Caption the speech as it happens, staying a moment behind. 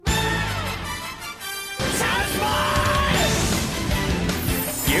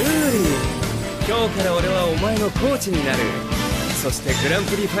から俺はお前のコーチになる。そしてグラン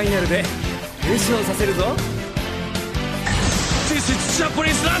プリファイナルで優勝させるぞ。 This is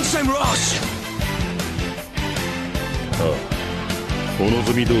Japanese lunchtime rush! ああ、お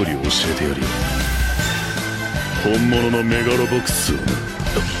望み通り教えてやるよ。本物のメガロボックスをな。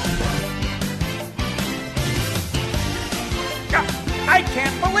I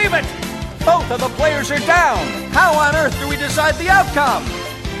can't believe it! Both of the players are down! How on earth do we decide the outcome?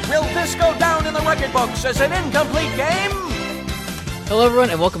 Will this go down in the record books as an incomplete game? Hello everyone,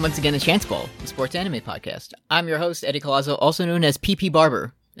 and welcome once again to Chance Ball, the sports anime podcast. I'm your host, Eddie Colazzo, also known as PP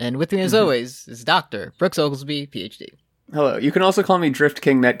Barber. And with me as always is Dr. Brooks Oglesby, PhD. Hello. You can also call me Drift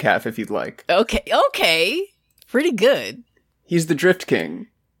King Metcalf if you'd like. Okay. Pretty good. He's the Drift King.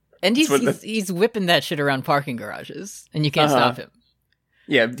 And he's whipping that shit around parking garages, and you can't stop him.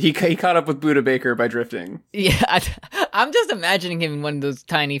 Yeah, he caught up with Buddha Baker by drifting. Yeah, I'm just imagining him in one of those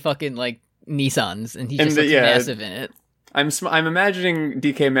tiny fucking, Nissans, and he just looks massive in it. I'm imagining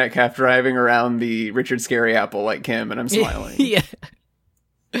DK Metcalf driving around the Richard Scary Apple like Kim, and I'm smiling. Yeah.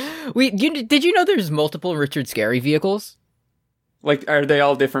 Wait, did you know there's multiple Richard Scary vehicles? Like, are they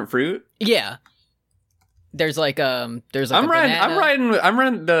all different fruit? Yeah. There's I'm riding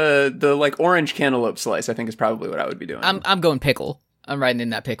the orange cantaloupe slice, I think is probably what I would be doing. I'm going pickle. I'm riding in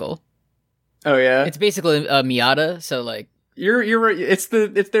that pickle. Oh yeah? It's basically a Miata, so You're right. It's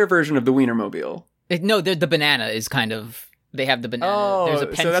their version of the Wienermobile. No, the banana is kind of, they have the banana. Oh, there's a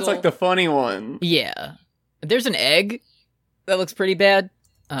pencil. So that's like the funny one. Yeah. There's an egg that looks pretty bad.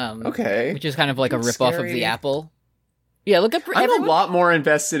 Okay. Which is kind of like a ripoff of the apple. Yeah, look up. I'm a lot more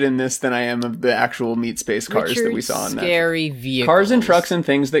invested in this than I am of the actual meat space cars that we saw in that. Scary vehicles. Cars and Trucks and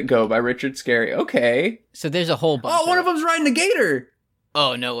Things That Go by Richard Scary. Okay. So there's a whole bunch. Oh, one of them's riding a gator.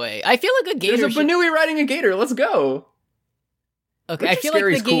 Oh, no way. I feel like a gator. There's a Banui riding a gator. Let's go. Okay, I feel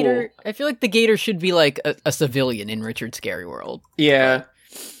like the gator should be like a civilian in Richard Scary World. Yeah.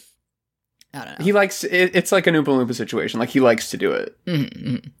 I don't know. He likes it, it's like an Oompa Loompa situation. Like, he likes to do it.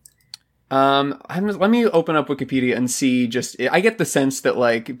 Mm-hmm. Let me open up Wikipedia and see. I get the sense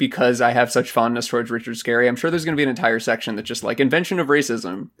that, because I have such fondness towards Richard Scary, I'm sure there's going to be an entire section that's just invention of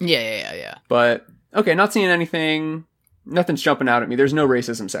racism. Yeah. But okay, not seeing anything. Nothing's jumping out at me. There's no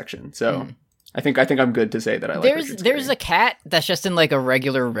racism section, so I think I'm good to say that I like Richard Scary. There's a cat that's just in a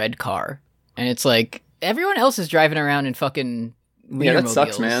regular red car, and it's everyone else is driving around in fucking Wienermobiles. That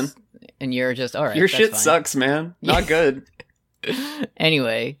sucks, man. And you're just all right. Your shit fine. Sucks, man. Not good.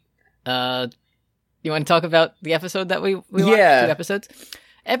 Anyway. You want to talk about the episode that we watched? Yeah. 2 episodes?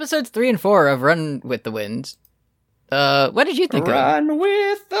 Episodes 3 and 4 of Run with the Wind. What did you think of? Run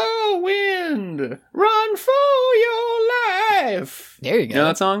with the wind. Run for your life. There you go. You know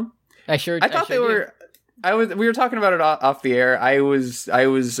that song? I thought they were... We were talking about it off the air.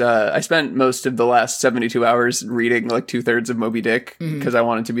 I spent most of the last 72 hours reading 2/3 of Moby Dick because I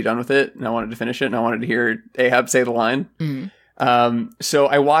wanted to be done with it and I wanted to finish it and I wanted to hear Ahab say the line. Mm-hmm. So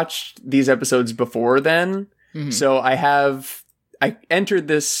I watched these episodes before then. Mm-hmm. So I entered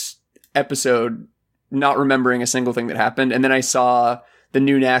this episode not remembering a single thing that happened. And then I saw the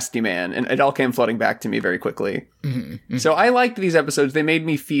new Nasty Man and it all came flooding back to me very quickly. Mm-hmm. Mm-hmm. So I liked these episodes. They made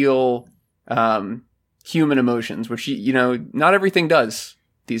me feel, human emotions, which, not everything does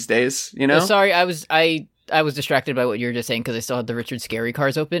these days, Sorry, I was distracted by what you were just saying because I still had the Richard Scary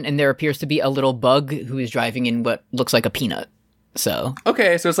cars open and there appears to be a little bug who is driving in what looks like a peanut. So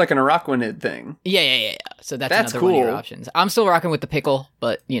okay, so it's like an Araquanid thing. Yeah. So that's another cool. one of your options. I'm still rocking with the pickle,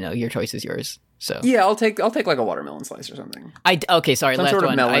 but your choice is yours. So yeah, I'll take like a watermelon slice or something. Okay, sorry, Some last sort of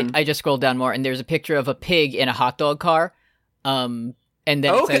one. melon. I just scrolled down more, and there's a picture of a pig in a hot dog car. And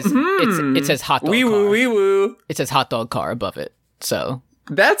then it says hot dog wee car. Wee woo. It says hot dog car above it. So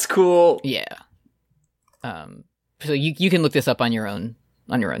that's cool. Yeah. So you can look this up on your own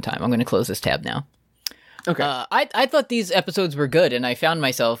time. I'm going to close this tab now. Okay. I thought these episodes were good, and I found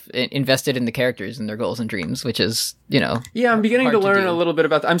myself invested in the characters and their goals and dreams, which is, Yeah, I'm beginning to learn a little bit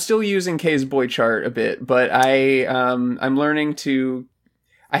about I'm still using Kay's boy chart a bit, but I'm learning to...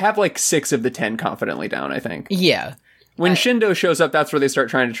 I have 6 of the 10 confidently down, I think. Yeah. When Shindo shows up, that's where they start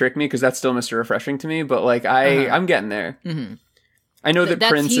trying to trick me, because that's still Mr. Refreshing to me, but, I'm getting there. Mm-hmm. I know that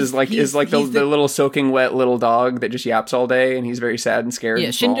Prince is the little soaking wet little dog that just yaps all day, and he's very sad and scared. Yeah,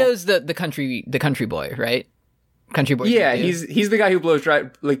 and small. Shindo's the country boy, right? Country boy. Yeah, he's the guy who blows dry.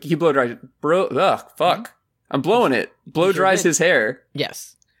 He blow dries. Bro, ugh, fuck. Mm-hmm. I'm blowing it. Blow dries his hair.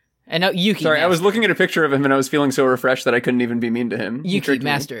 Yes. And now Yuki. Sorry, I was looking at a picture of him, and I was feeling so refreshed that I couldn't even be mean to him. Yuki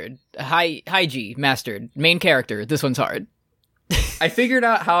mastered. High G mastered. Main character. This one's hard. I figured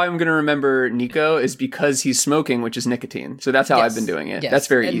out how I'm going to remember Nico is because he's smoking, which is nicotine. So that's how I've been doing it. Yes. That's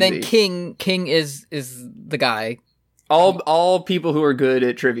very easy. And then King is the guy. All people who are good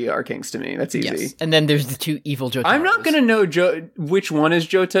at trivia are kings to me. That's easy. Yes. And then there's the two evil Jotaros. I'm not going to know which one is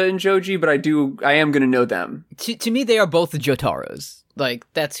Jota and Joji, but I am going to know them. To me, they are both the Jotaros. Like,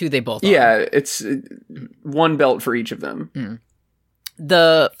 that's who they both are. Yeah, it's one belt for each of them.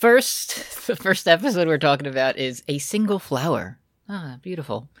 The first episode we're talking about is A Single Flower. Ah,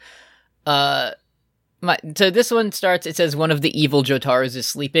 beautiful. So this one starts, it says one of the evil Jotaros is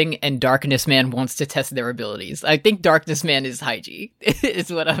sleeping and Darkness Man wants to test their abilities. I think Darkness Man is Haiji,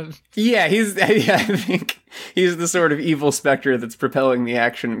 is what I'm... Yeah, I think he's the sort of evil specter that's propelling the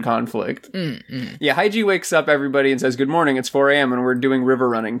action and conflict. Yeah, Haiji wakes up everybody and says, good morning, it's 4 a.m. and we're doing river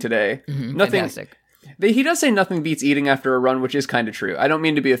running today. Fantastic. He does say nothing beats eating after a run, which is kind of true. I don't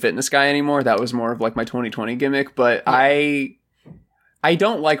mean to be a fitness guy anymore. That was more of like my 2020 gimmick, but yeah. I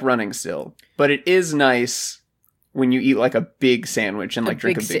don't like running still, but it is nice when you eat like a big sandwich and like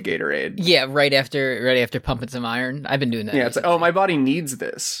drink a big Gatorade. Yeah, right after pumping some iron. I've been doing that. Yeah, it's like, oh, my body needs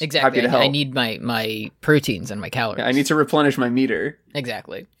this. Exactly. Happy to help. I need my proteins and my calories. Yeah, I need to replenish my meter.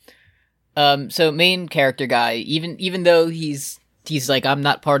 Exactly. So main character guy, even though he's like, I'm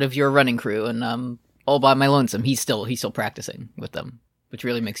not part of your running crew and I'm all by my lonesome, he's still practicing with them, which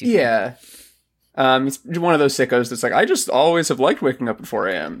really makes you think. He's one of those sickos that's like, I just always have liked waking up at 4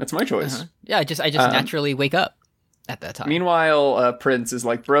 a.m. It's my choice. Yeah, I just naturally wake up at that time. Meanwhile, Prince is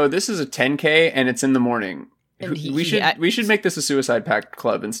like, bro, this is a 10K and it's in the morning. We should make this a suicide pact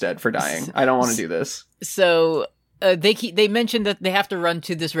club instead for dying. I don't want to do this. So they mentioned that they have to run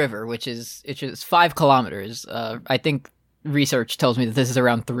to this river, which is 5 kilometers. I think research tells me that this is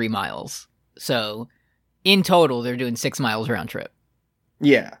around 3 miles. So in total, they're doing 6 miles round trip.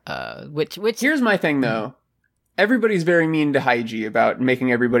 Yeah. Which here's my thing though. Everybody's very mean to Haiji about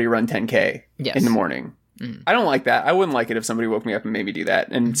making everybody run 10K in the morning. I don't like that. I wouldn't like it if somebody woke me up and made me do that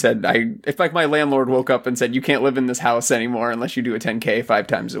and said, if like my landlord woke up and said, you can't live in this house anymore unless you do a 10K 5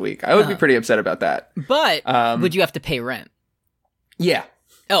 times a week. I would be pretty upset about that. But would you have to pay rent? Yeah.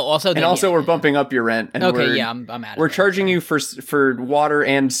 Oh, also, we're bumping up your rent. And I'm at it. We're charging you for water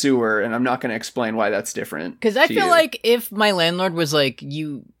and sewer, and I'm not going to explain why that's different. Because I feel like if my landlord was like,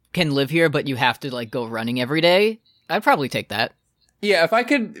 you can live here, but you have to like go running every day, I'd probably take that. Yeah, if I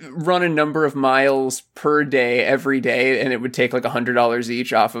could run a number of miles per day every day, and it would take like $100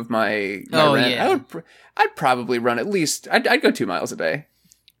 each off of my rent, I'd probably run at least. I'd go 2 miles a day.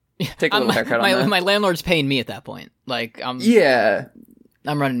 Take a little haircut on that. My landlord's paying me at that point. Like, I'm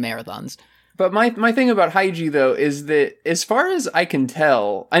running marathons. But my thing about Haiji, though, is that as far as I can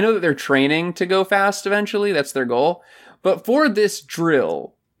tell, I know that they're training to go fast eventually. That's their goal. But for this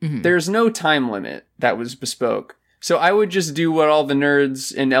drill, there's no time limit that was bespoke. So I would just do what all the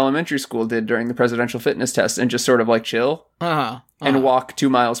nerds in elementary school did during the presidential fitness test and just sort of like chill and walk 2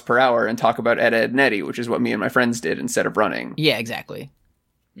 miles per hour and talk about Ed, Edd, and Eddy, which is what me and my friends did instead of running. Yeah, exactly.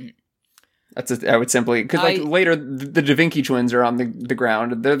 I would simply, because like later the Da Vinci twins are on the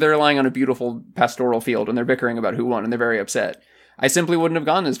ground. They're lying on a beautiful pastoral field and they're bickering about who won and they're very upset. I simply wouldn't have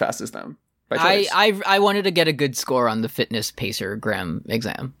gone as fast as them by choice. I wanted to get a good score on the fitness pacer gram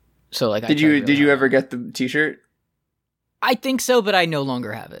exam. So like, did you ever get the T-shirt? I think so, but I no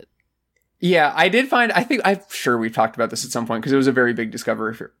longer have it. Yeah, I did find, I'm sure we've talked about this at some point because it was a very big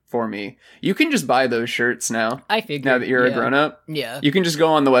discovery for me. You can just buy those shirts now. I figured. Now that you're a grown-up. Yeah. You can just go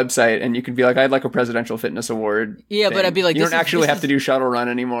on the website and you can be like, I'd like a presidential fitness award. Yeah, thing. But I'd be like, you don't actually have to do shuttle run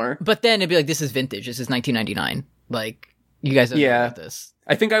anymore. But then it'd be like, this is vintage. This is 1999. Like, you guys don't know about this.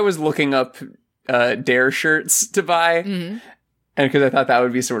 I think I was looking up Dare shirts to buy. And because I thought that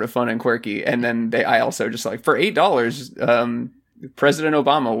would be sort of fun and quirky. And then I also just like, for $8, President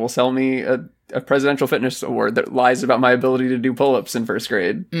Obama will sell me a presidential fitness award that lies about my ability to do pull-ups in first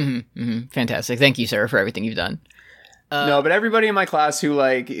grade. Fantastic. Thank you, sir, for everything you've done. No, but everybody in my class who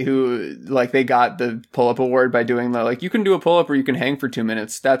they got the pull-up award by doing the, like, you can do a pull-up or you can hang for 2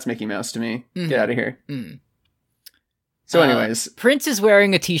 minutes. That's Mickey Mouse to me. Get out of here. So anyways. Prince is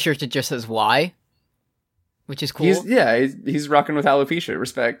wearing a t-shirt that just says Y, which is cool. He's rocking with alopecia.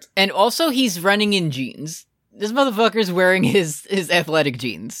 Respect. And also he's running in jeans. This motherfucker's wearing his athletic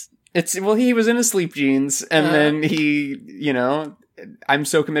jeans. He was in his sleep jeans, and then he, I'm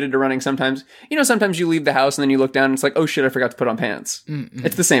so committed to running sometimes. Sometimes you leave the house and then you look down and it's like, oh shit, I forgot to put on pants.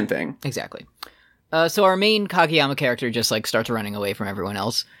 It's the same thing. Exactly. So our main Kageyama character just like starts running away from everyone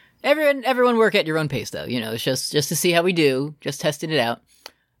else. Everyone work at your own pace though. It's just to see how we do, just testing it out.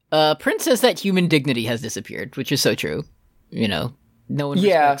 Prince says that human dignity has disappeared, which is so true. no one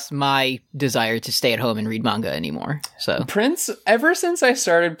Yeah. respects my desire to stay at home and read manga anymore. So Prince, ever since I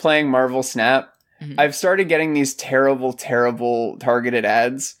started playing Marvel Snap, I've started getting these terrible, terrible targeted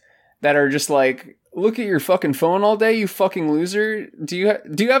ads that are just like, look at your fucking phone all day, you fucking loser. Do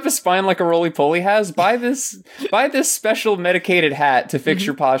you have a spine like a roly-poly has? Buy this special medicated hat to fix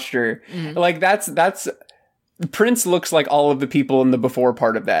your posture. Like that's Prince looks like all of the people in the before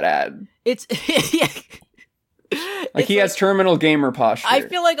part of that ad. it's yeah. Like he has terminal gamer posture. I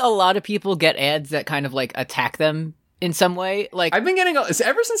feel like a lot of people get ads that kind of like attack them in some way. Like I've been getting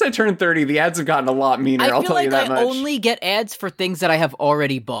ever since I turned 30, the ads have gotten a lot meaner. I'll tell you that much. I only get ads for things that I have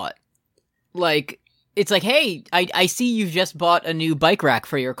already bought. Like it's like, hey, I see you've just bought a new bike rack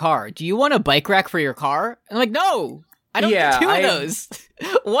for your car. Do you want a bike rack for your car? And I'm like, no, I don't need two of those.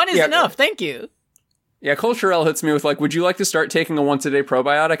 One is enough. Thank you. Yeah, Culturel hits me with like, would you like to start taking a once-a-day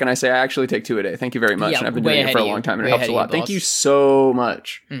probiotic? And I say, I actually take 2 a day. Thank you very much. Yeah, and I've been doing it for a long time, and it helps a lot. Thank you so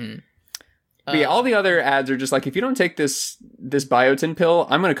much. But yeah, all the other ads are just like, if you don't take this biotin pill,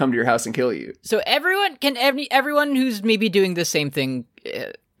 I'm going to come to your house and kill you. So everyone who's maybe doing the same thing,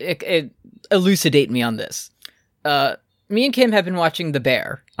 elucidate me on this. Me and Kim have been watching The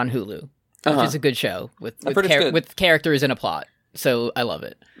Bear on Hulu, which is a good show with characters and a plot. So I love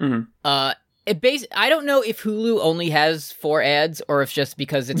it. I don't know if Hulu only has 4 ads or if just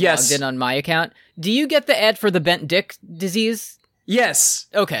because it's logged in on my account. Do you get the ad for the bent dick disease? Yes.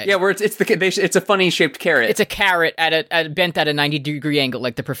 Okay. Yeah, where it's a funny shaped carrot. It's a carrot bent at a 90-degree angle,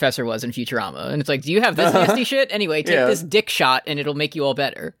 like the professor was in Futurama, and it's like, do you have this nasty shit? Anyway, take this dick shot, and it'll make you all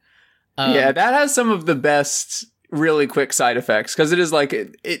better. Yeah, that has some of the best, really quick side effects because it is like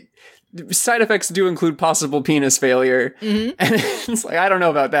it. Side effects do include possible penis failure, and it's like I don't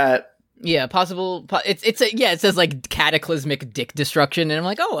know about that. Yeah, possible. It says like cataclysmic dick destruction, and I'm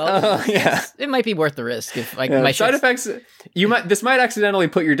like, oh well, it might be worth the risk if like my side effects. This might accidentally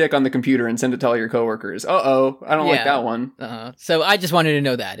put your dick on the computer and send it to all your coworkers. I don't like that one. So I just wanted to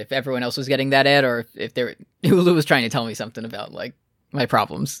know that if everyone else was getting that ad, or if Hulu was trying to tell me something about like my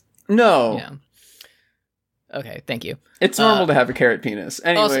problems. No. Yeah. Okay, thank you. It's normal to have a carrot penis.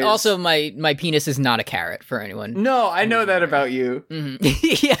 Anyways. Also, my penis is not a carrot for anyone. No, I know that about you.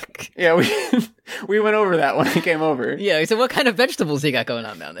 Yeah, we went over that when I came over. Yeah, so what kind of vegetables you got going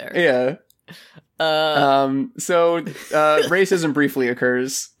on down there? Yeah. So racism briefly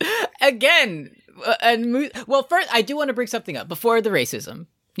occurs. Again, well, first, I do want to bring something up before the racism.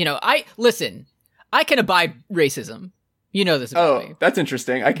 You know, I can abide racism. You know this about me. That's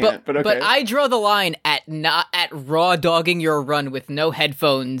interesting. I can't, but okay. But I draw the line at raw dogging your run with no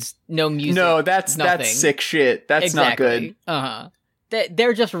headphones, no music. No, that's sick shit. That's not good.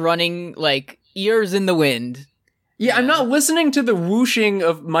 They're just running like ears in the wind. Yeah, I'm not listening to the whooshing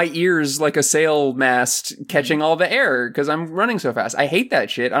of my ears like a sail mast catching all the air because I'm running so fast. I hate that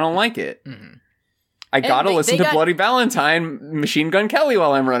shit. I don't like it. I gotta listen to Bloody Valentine, Machine Gun Kelly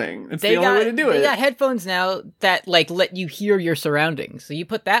while I'm running. It's the only way to do it. They got headphones now that like let you hear your surroundings. So you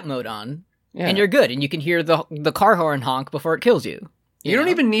put that mode on, and you're good, and you can hear the car horn honk before it kills you. You don't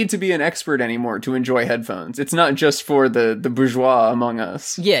even need to be an expert anymore to enjoy headphones. It's not just for the bourgeois among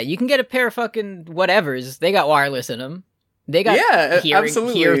us. Yeah, you can get a pair of fucking whatevers. They got wireless in them. They got hear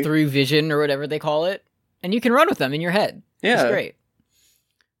through vision or whatever they call it, and you can run with them in your head. Yeah, it's great.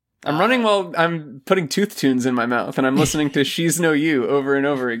 I'm running while I'm putting tooth tunes in my mouth, and I'm listening to She's No You over and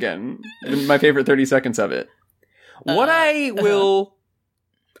over again. My favorite 30 seconds of it. I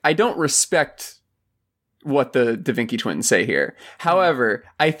don't respect what the Da Vinci twins say here. However,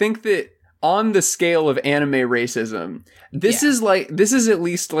 I think that on the scale of anime racism, this is at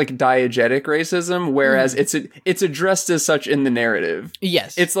least like diegetic racism, whereas it's addressed as such in the narrative.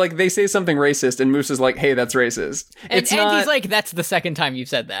 Yes. It's like they say something racist and Moose is like, hey, that's racist. And he's like, that's the second time you've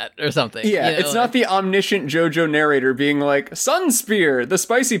said that or something. Yeah, it's not the omniscient JoJo narrator being like, Sun Spear, the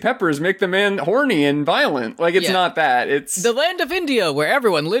spicy peppers make the man horny and violent. Like, it's not that. It's the land of India where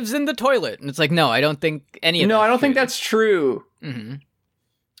everyone lives in the toilet. And it's like, no, I don't think any of that. No, I don't think that's true. Mm-hmm.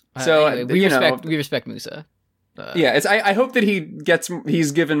 So anyway, we respect Musa. I hope that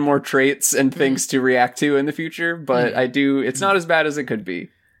he's given more traits and things to react to in the future, but it's not as bad as it could be.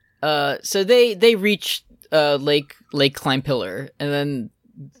 So they reach Lake Climb Pillar, and then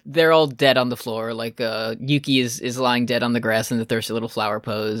they're all dead on the floor. Like Yuki is lying dead on the grass in the thirsty little flower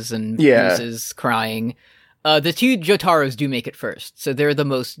pose, and Musa's crying. The two Jotaros do make it first, so they're the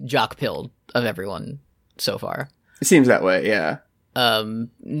most jock-pilled of everyone so far. It seems that way, yeah.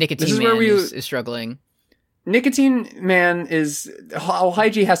 Nicotine Man is struggling. Nicotine Man is...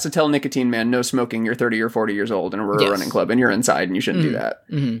 Haiji has to tell Nicotine Man, no smoking, you're 30 or 40 years old and we're a running club and you're inside and you shouldn't do that.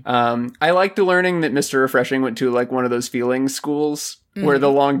 I like the learning that Mr. Refreshing went to like one of those feelings schools where the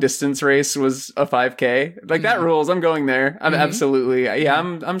long distance race was a 5K. Like that rules. I'm going there. I'm absolutely. Yeah,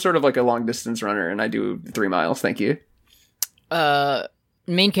 I'm sort of like a long distance runner, and I do 3 miles. Thank you.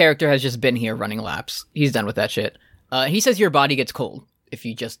 Main character has just been here running laps. He's done with that shit. He says your body gets cold if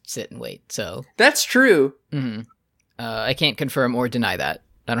you just sit and wait. So that's true. I can't confirm or deny that.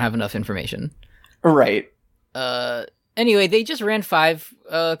 I don't have enough information. Right. Anyway, they just ran 5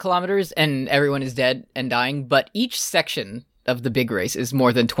 kilometers and everyone is dead and dying, but each section of the big race is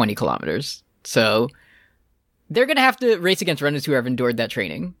more than 20 kilometers. So they're going to have to race against runners who have endured that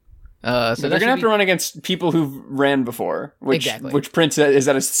training. So they're going to have to run against people who've ran before, which Prince is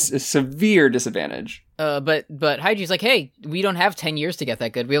at a severe disadvantage. But Haiji's like, hey, we don't have 10 years to get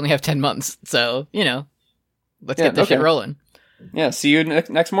that good. We only have 10 months. So, let's get this shit rolling. Yeah, see you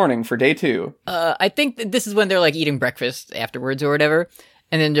next morning for day 2. I think that this is when they're like eating breakfast afterwards or whatever.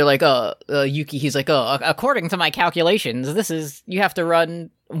 And then they're like, Yuki, he's like, according to my calculations, you have to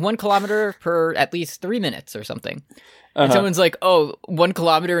run 1 kilometer per at least 3 minutes or something. And someone's like, 1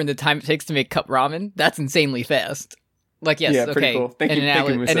 kilometer in the time it takes to make cup ramen? That's insanely fast. Like, yes, yeah, okay. Pretty cool. Thank you,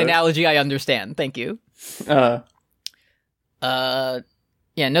 an analogy I understand. Thank you. Yeah,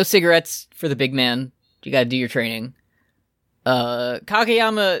 no cigarettes for the big man. You gotta do your training.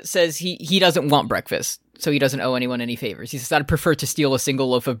 Kageyama says he doesn't want breakfast, so he doesn't owe anyone any favors. He says, I'd prefer to steal a single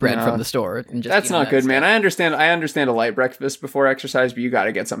loaf of bread from the store. And just that's not good, man. I understand a light breakfast before exercise, but you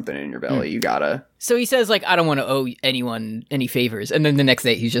gotta get something in your belly. You gotta. So he says, like, I don't want to owe anyone any favors. And then the next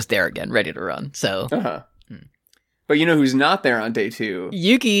day, he's just there again, ready to run. So. But you know who's not there on day 2?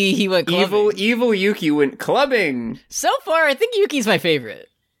 Yuki, he went clubbing. Evil Yuki went clubbing. So far, I think Yuki's my favorite.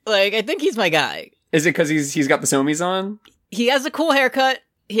 Like, I think he's my guy. Is it because he's got the somies on? He has a cool haircut,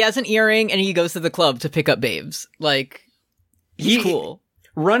 he has an earring, and he goes to the club to pick up babes. Like, he's cool.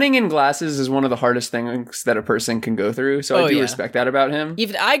 Running in glasses is one of the hardest things that a person can go through, so I do respect that about him.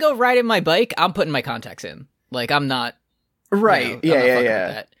 If I go riding my bike, I'm putting my contacts in. Like, I'm not... Right,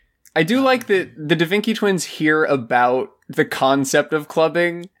 yeah. I do like that the Da Vinci twins hear about the concept of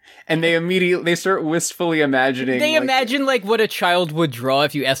clubbing, and they start wistfully imagining. They imagine like what a child would draw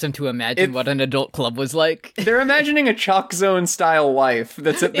if you asked them to imagine what an adult club was like. They're imagining a Chalkzone style life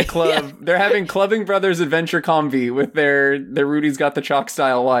that's at the club. Yeah. They're having Clubbing Brothers Adventure Combi with their Rudy's Got the Chalk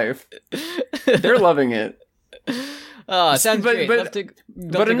style life. They're loving it. Oh, sounds great.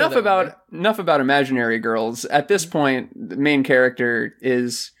 But enough about imaginary girls. At this point, the main character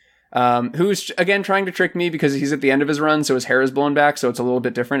is. Who's again trying to trick me because he's at the end of his run, so his hair is blown back, so it's a little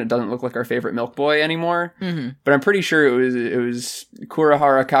bit different. It doesn't look like our favorite milk boy anymore. But I'm pretty sure it was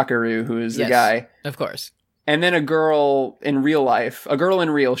Kurahara Kakeru who is the guy, of course. And then a girl in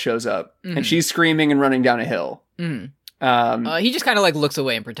real shows up, and she's screaming and running down a hill. He just kind of like looks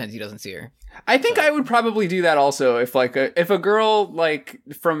away and pretends he doesn't see her. I think I would probably do that also if a girl like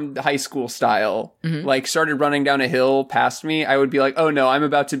from high school style like started running down a hill past me, I would be like, oh no, I'm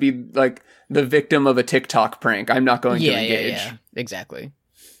about to be like the victim of a TikTok prank. I'm not going to engage. Yeah, exactly.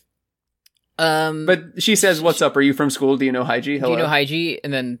 But she says, "What's up? Are you from school? Do you know Haiji? Hello. Do you know Haiji?"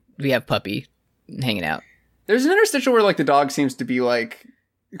 And then we have Puppy hanging out. There's an interstitial where like the dog seems to be like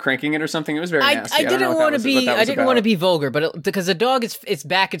cranking it or something. It was very nasty. I didn't want to be vulgar, but because the dog its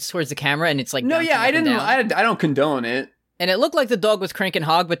back is towards the camera and it's like I don't condone it. And it looked like the dog was cranking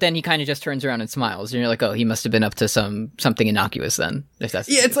hog, but then he kind of just turns around and smiles, and you're like, oh, he must have been up to something innocuous then. If that's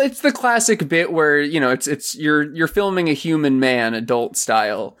it's the classic bit where it's you're filming a human man adult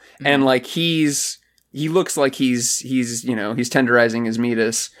style, and like he looks like he's tenderizing his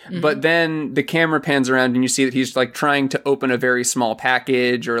meatus, but then the camera pans around and you see that he's like trying to open a very small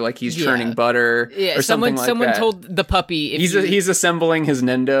package, or like he's churning butter, or something like that. Someone told the puppy he's assembling his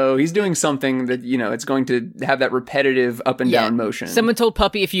Nendo. He's doing something that it's going to have that repetitive up and down motion. Someone told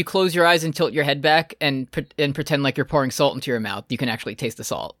Puppy if you close your eyes and tilt your head back and pretend like you're pouring salt into your mouth, you can actually taste the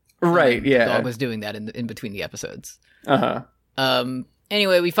salt. Right? Yeah. The dog was doing that in between the episodes.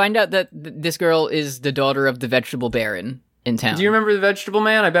 Anyway, we find out that this girl is the daughter of the vegetable baron in town. Do you remember the vegetable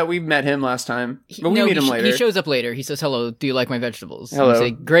man? I bet we met him last time. But we meet him later. He shows up later. He says, hello, do you like my vegetables? Hello. And we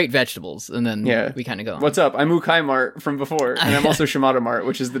say, great vegetables. And then we kind of go on. What's up? I'm Ukai Mart from before. And I'm also Shimada Mart,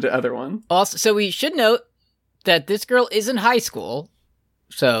 which is the other one. Also, so we should note that this girl is in high school.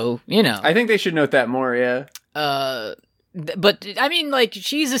 So, I think they should note that more, yeah. But, I mean, like,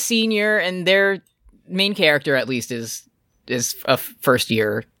 she's a senior, and their main character, at least, is a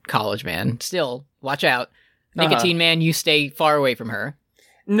first-year college man. Still, watch out. Nicotine man, you stay far away from her.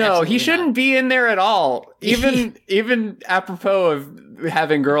 No, absolutely he shouldn't be in there at all. Even apropos of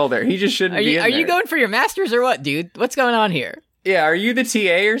having girl there. He just shouldn't be in there. Are you going for your master's or what, dude? What's going on here? Yeah, are you the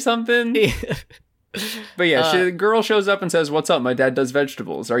TA or something? But yeah, the girl shows up and says, "What's up? My dad does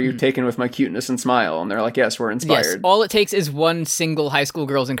vegetables. Are you taken with my cuteness and smile?" And they're like, "Yes, we're inspired." Yes, all it takes is one single high school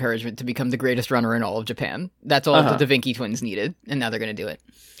girl's encouragement to become the greatest runner in all of Japan. That's all the Da Vinci twins needed, and now they're going to do it.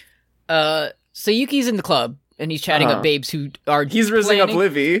 So Yuki's in the club, and he's chatting up babes who are He's rizzing up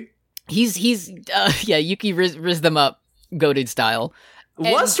Livy. Yuki riz them up, goated style.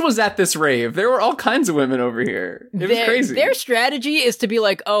 Lust was at this rave. There were all kinds of women over here. It was crazy. Their strategy is to be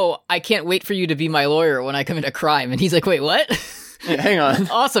like, "Oh, I can't wait for you to be my lawyer when I commit a crime." And he's like, "Wait, what?" Yeah, hang on.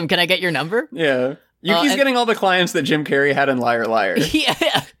 Awesome. Can I get your number? Yeah. Yuki's getting all the clients that Jim Carrey had in Liar Liar.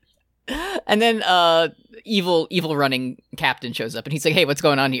 Yeah. And then evil running captain shows up and he's like, "Hey, what's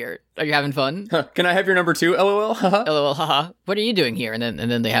going on here? Are you having fun?" Can I have your number too? LOL. LOL. Haha. What are you doing here? And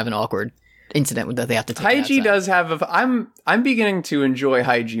then they have an awkward incident that they have to take. Haiji does have I'm beginning to enjoy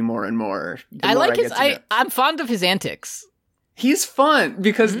Haiji more and more. I like his I'm fond of his antics. He's fun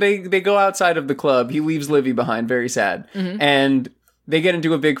because they go outside of the club. He leaves Livy behind, very sad. And they get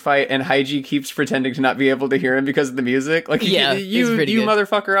into a big fight and Haiji keeps pretending to not be able to hear him because of the music. Like, you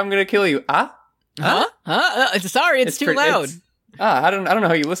motherfucker, I'm going to kill you. Sorry, it's too loud. I don't know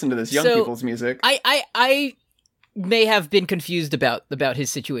how you listen to this young people's music. I may have been confused about his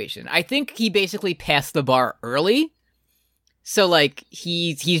situation. I think he basically passed the bar early. So like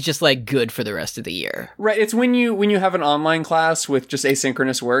he's just like good for the rest of the year. Right. It's when you have an online class with just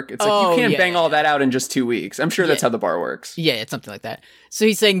asynchronous work. It's like you can't bang all that out in just 2 weeks. I'm sure that's how the bar works. Yeah, it's something like that. So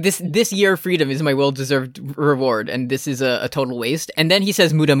he's saying this year of freedom is my well-deserved reward, and this is a total waste. And then he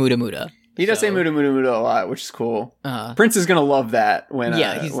says muda muda muda. He does say muda muda muda a lot, which is cool. Prince is gonna love that when he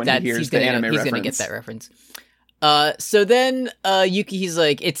hears the anime reference. He's gonna get that reference. So then Yuki, he's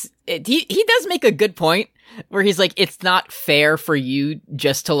like, he does make a good point where he's like, it's not fair for you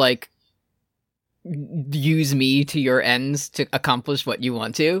just to like use me to your ends to accomplish what you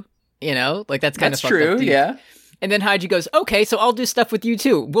want to, you know, like that's kind of true. Yeah. And then Haiji goes, "Okay, so I'll do stuff with you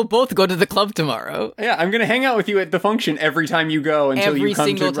too. We'll both go to the club tomorrow." Yeah, I'm gonna hang out with you at the function every time you go until you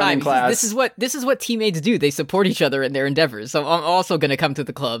come to running class. This is what teammates do. They support each other in their endeavors. So I'm also gonna come to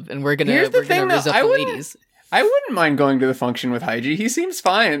the club, and we're gonna riz up the ladies. I wouldn't mind going to the function with Haiji. He seems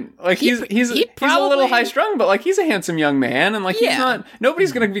fine. Like he's a little high strung, but like he's a handsome young man, and like he's not.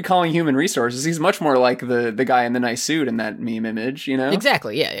 Nobody's going to be calling human resources. He's much more like the guy in the nice suit in that meme image, you know?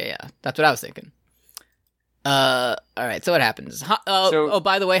 Exactly. Yeah. That's what I was thinking. All right. So what happens?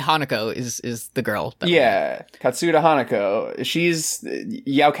 By the way, Hanako is the girl. Yeah, Katsuda Hanako. She's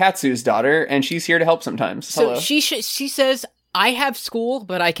Yaokatsu's daughter, and she's here to help sometimes. So she says, "I have school,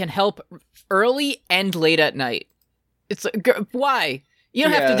 but I can help early and late at night." It's like, why? You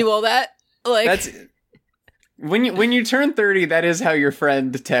don't have to do all that. Like that's when you turn 30. That is how your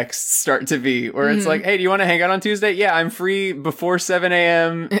friend texts start to be. Where it's like, "Hey, do you want to hang out on Tuesday?" "Yeah, I'm free before 7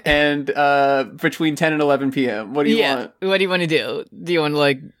 a.m. and between 10 and 11 p.m. What do you want? What do you want to do? Do you want to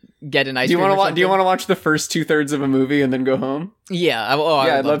like get an ice cream? Do you want to watch the first 2/3 of a movie and then go home?" Yeah.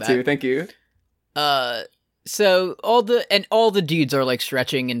 I'd love to. Thank you. So all the dudes are like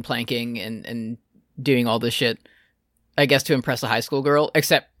stretching and planking and doing all this shit, I guess, to impress a high school girl,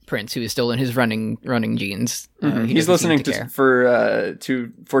 except Prince, who is still in his running jeans. He's listening for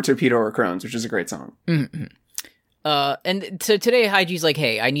Torpedo or Crohn's, which is a great song. Mm-hmm. And so today Haiji's like,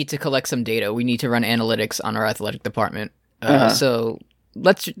 "Hey, I need to collect some data. We need to run analytics on our athletic department. So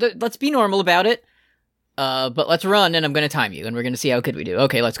let's be normal about it. But let's run, and I'm going to time you, and we're going to see how good we do.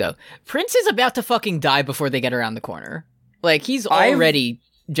 Okay, let's go." Prince is about to fucking die before they get around the corner. Like, he's already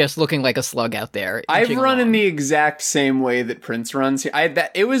just looking like a slug out there. I've run in the exact same way that Prince runs.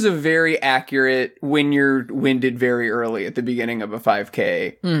 It was a very accurate when you're winded very early at the beginning of a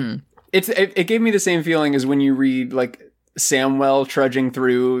 5K. It gave me the same feeling as when you read, like, Samwell trudging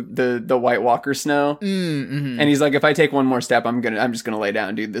through the White Walker snow, and he's like, "If I take one more step, I'm just gonna lay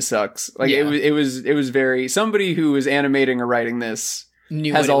down, dude. This sucks." Like it was very somebody who was animating or writing this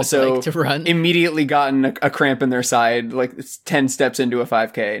has also like to run. Immediately gotten a cramp in their side, like 10 steps into a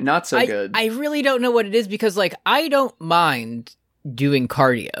 5K. Not so good. I really don't know what it is because like I don't mind doing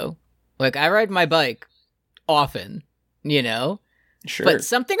cardio. Like I ride my bike often, you know. Sure. But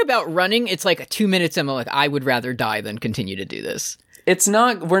something about running, it's like 2 minutes and I'm like, I would rather die than continue to do this.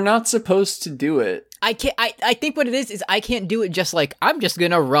 We're not supposed to do it. I think what it is I can't do it just like, I'm just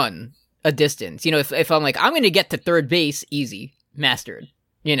going to run a distance. You know, if I'm like, I'm going to get to third base, easy, mastered,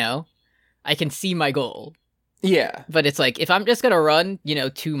 you know, I can see my goal. Yeah. But it's like, if I'm just going to run,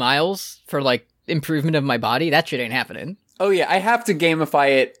 2 miles for like improvement of my body, that shit ain't happening. Oh yeah, I have to gamify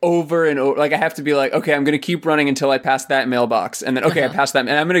it over and over. Like I have to be like, okay, I'm going to keep running until I pass that mailbox. And then, okay, I passed that.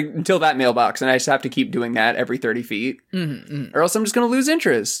 And I'm going to, until that mailbox. And I just have to keep doing that every 30 feet. Or else I'm just going to lose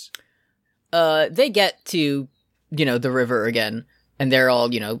interest. They get to, the river again, and they're all,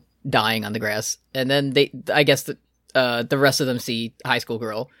 dying on the grass. And then I guess the rest of them see High School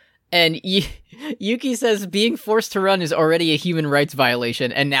Girl. And Yuki says being forced to run is already a human rights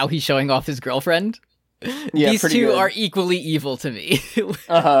violation, and now he's showing off his girlfriend. Yeah, These pretty two good. are equally evil to me.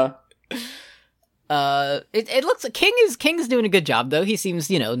 Uh-huh. It looks like King's doing a good job, though. He seems,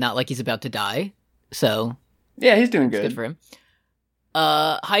 not like he's about to die. So Yeah, he's doing good good. for him.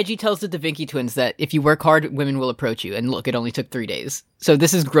 Haiji tells the Da Vinci twins that if you work hard, women will approach you. And look, it only took 3 days. So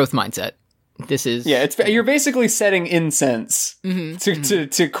this is growth mindset. This is... Yeah, you're basically setting incense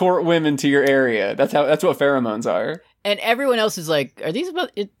to court women to your area. That's what pheromones are. And everyone else is like, are these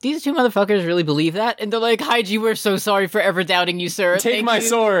two motherfuckers really believe that? And they're like, Haiji, we're so sorry for ever doubting you, sir. Take Thank my you.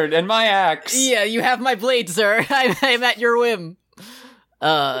 sword and my axe. Yeah, you have my blade, sir. I'm at your whim.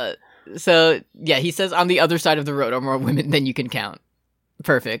 So, yeah, he says on the other side of the road are more women than you can count.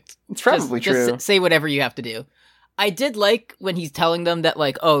 Perfect. It's probably true. Just say whatever you have to do. I did like when he's telling them that,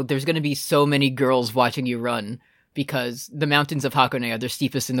 like, oh, there's going to be so many girls watching you run because the mountains of Hakone are the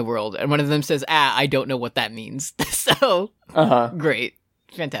steepest in the world. And one of them says, I don't know what that means. So, great.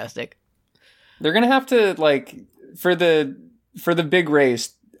 Fantastic. They're going to have to, like, for the big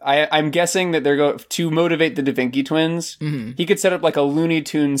race, I'm guessing that they're to motivate the Da Vinci twins. Mm-hmm. He could set up like a Looney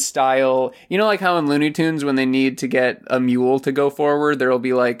Tunes style, like how in Looney Tunes when they need to get a mule to go forward, there'll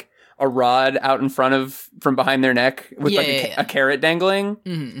be like a rod out in front from behind their neck with a carrot dangling.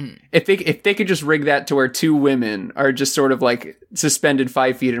 Mm-hmm. If they could just rig that to where 2 women are just sort of like suspended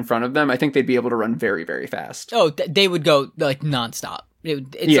 5 feet in front of them, I think they'd be able to run very, very fast. Oh, they would go like nonstop.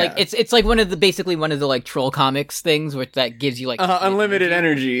 It's like one of the like troll comics things, which that gives you like unlimited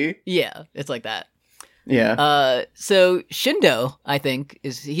energy. Yeah, it's like that. Yeah. So Shindo, I think,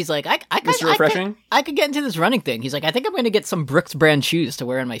 he's like, I could get into this running thing. He's like, I think I'm going to get some Brooks brand shoes to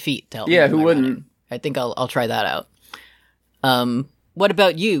wear on my feet to help me with who my wouldn't? running. I think I'll try that out. What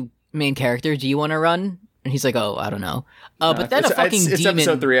about you, main character? Do you want to run? And he's like, oh, I don't know. But then it's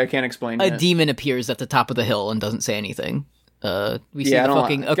episode 3. I can't explain. A demon appears at the top of the hill and doesn't say anything. We see the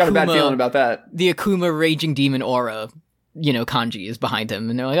fucking Akuma. Got a bad feeling about that. The Akuma raging demon aura, kanji is behind him,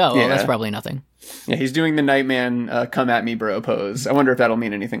 and they're like, oh, well, that's probably nothing. Yeah, he's doing the Nightman come at me bro pose. I wonder if that'll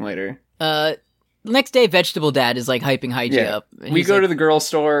mean anything later. Next day, Vegetable Dad is like hyping Haiji up. We go to the girl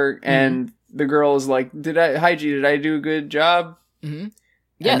store, and the girl is like, Haiji, did I do a good job? Mm-hmm.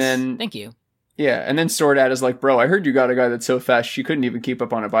 Yes, thank you. Yeah, and then Sword Dad is like, bro, I heard you got a guy that's so fast she couldn't even keep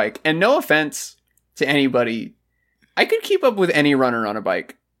up on a bike. And no offense to anybody, I could keep up with any runner on a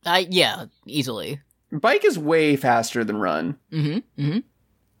bike. Yeah, easily. Bike is way faster than run. Mm-hmm. Mm-hmm.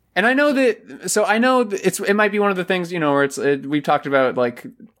 And I know that it might be one of the things, where we've talked about like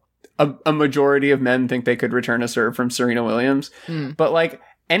a majority of men think they could return a serve from Serena Williams. But like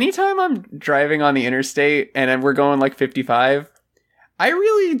anytime I'm driving on the interstate and we're going like 55, I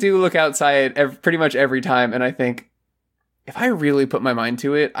really do look outside pretty much every time. And I think, if I really put my mind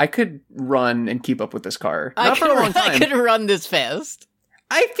to it, I could run and keep up with this car. Not for a long time. I could run this fast.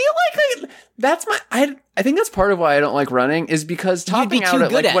 I feel like I think that's part of why I don't like running is because topping out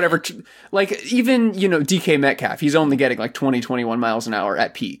at like whatever, like even, DK Metcalf, he's only getting like 20, 21 miles an hour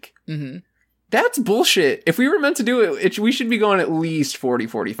at peak. Mm-hmm. That's bullshit. If we were meant to do it, we should be going at least 40,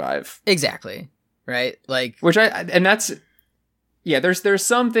 45. Exactly. Right? Like, there's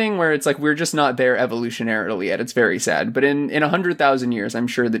something where it's like we're just not there evolutionarily yet. It's very sad. But in 100,000 years, I'm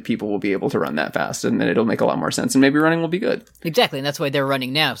sure that people will be able to run that fast, and then it'll make a lot more sense, and maybe running will be good. Exactly, and that's why they're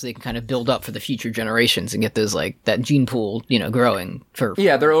running now, so they can kind of build up for the future generations and get those like that gene pool, growing for.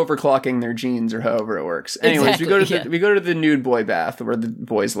 Yeah, they're overclocking their genes or however it works. Anyways, exactly, we go to the nude boy bath where the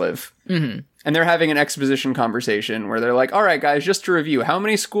boys live. Mm-hmm. And they're having an exposition conversation where they're like, all right, guys, just to review, how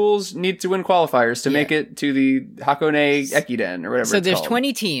many schools need to win qualifiers to make it to the Hakone Ekiden or whatever so it's there's called?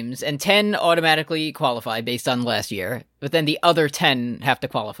 20 teams, and 10 automatically qualify based on last year, but then the other 10 have to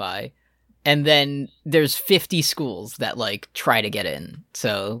qualify. And then there's 50 schools that, like, try to get in.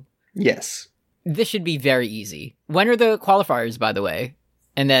 So... Yes. This should be very easy. When are the qualifiers, by the way?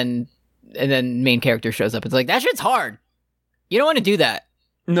 And then main character shows up. It's like, that shit's hard. You don't want to do that.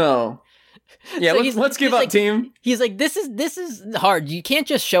 No. Yeah, So let's give up, team. He's like, this is hard. You can't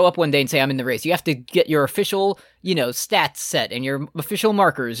just show up one day and say, I'm in the race. You have to get your official, stats set and your official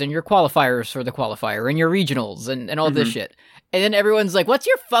markers and your qualifiers for the qualifier and your regionals and all this shit. And then everyone's like, what's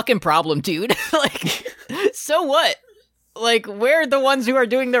your fucking problem, dude? Like, so what? Like, we're the ones who are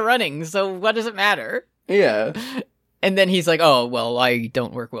doing the running, so what does it matter? Yeah. And then he's like, oh, well, I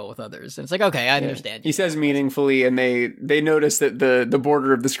don't work well with others. And it's like, okay, I understand. He says meaningfully, and they notice that the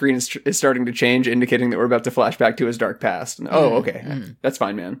border of the screen is starting to change, indicating that we're about to flash back to his dark past. And, okay. That's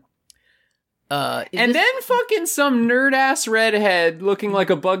fine, man. And then fucking some nerd-ass redhead looking like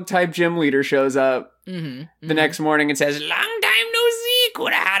a bug-type gym leader shows up the next morning and says, "Long time no see,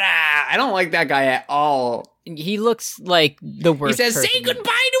 Kurahara." I don't like that guy at all. He looks like the worst. He says, person. "Say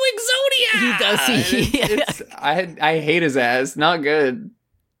goodbye to Exodia." He does. I hate his ass. Not good.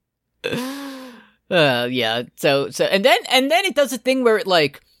 Yeah. So and then it does a thing where it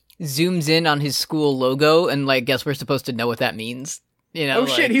like zooms in on his school logo and like guess we're supposed to know what that means. You know, oh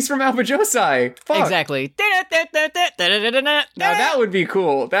shit, he's from Albajosai. Fuck. Exactly. Now that would be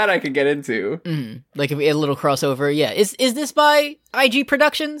cool. That I could get into. Like if we had a little crossover. Yeah. Is this by IG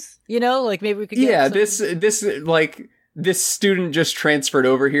Productions? You know, like maybe we could get this student just transferred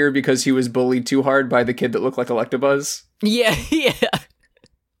over here because he was bullied too hard by the kid that looked like Electabuzz. Yeah.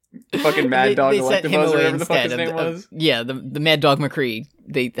 Fucking Mad Dog Electabuzz or whatever the fuck his name was. Yeah, the Mad Dog McCree.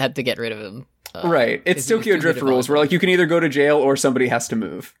 They had to get rid of him. Right. It's Tokyo Drift rules where like you can either go to jail or somebody has to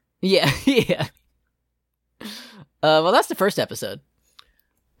move. Yeah. Well, that's the first episode.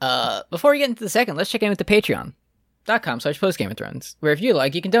 Before we get into the second, let's check in with the patreon.com/postgameofthrones, where if you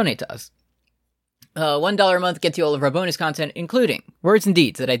like, you can donate to us. $1 a month gets you all of our bonus content, including Words and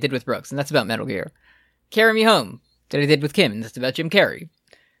Deeds that I did with Brooks, and that's about Metal Gear. Carry Me Home that I did with Kim, and that's about Jim Carrey.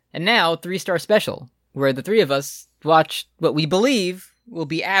 And now, 3-Star Special, where the three of us watch what we believe will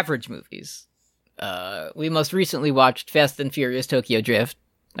be average movies. We most recently watched Fast and Furious Tokyo Drift.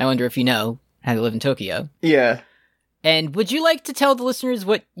 I wonder if you know how to live in Tokyo. Yeah. And would you like to tell the listeners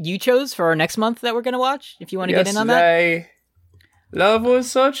what you chose for our next month that we're going to watch, if you want to get in on that? Love was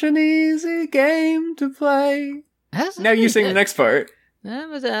such an easy game to play. Now you sing the next part. That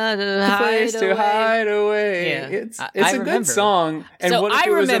was a place to hide away. Yeah. It's a good song. And so what if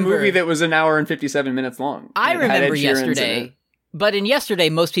it was a movie that was an hour and 57 minutes long? I remember Yesterday, but in Yesterday,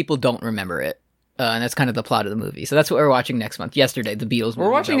 most people don't remember it. And that's kind of the plot of the movie. So that's what we're watching next month. Yesterday, the Beatles movie.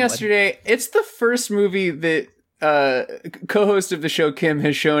 We're watching Yesterday. It's the first movie that co-host of the show, Kim,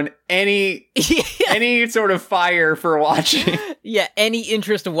 has shown any sort of fire for watching. Yeah, any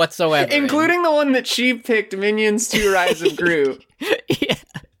interest whatsoever. Including the one that she picked, Minions 2 Rise of Gru. Yeah.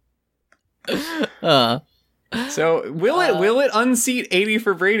 So will it unseat 80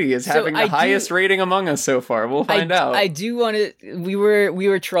 for Brady as having the highest rating among us so far? We'll find out. I do want to. We were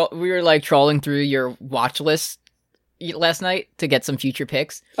like trawling through your watch list last night to get some future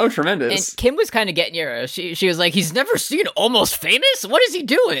picks. Oh, tremendous! And Kim was kind of getting your. She was like, he's never seen Almost Famous. What is he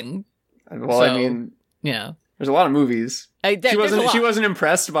doing? Well, I mean, yeah, there's a lot of movies. She wasn't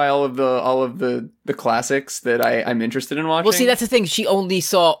impressed by all of the classics that I'm interested in watching. Well, see, that's the thing. She only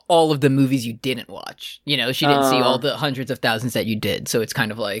saw all of the movies you didn't watch. You know, she didn't see all the hundreds of thousands that you did. So it's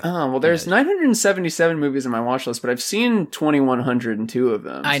kind of like, oh, well, there's 977 movies on my watch list, but I've seen 2,102 of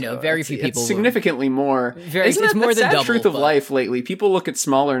them. I know, very few people. It's significantly more. It's more than double. Truth of life lately. People look at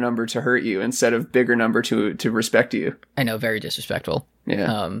smaller number to hurt you instead of bigger number to respect you. I know, very disrespectful.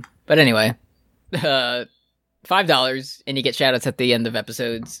 Yeah. But anyway, $5 and you get shoutouts at the end of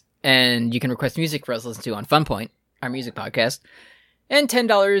episodes, and you can request music for us to listen to on Funpoint, our music podcast. And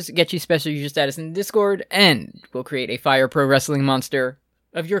 $10 gets you special user status in Discord, and we'll create a fire pro wrestling monster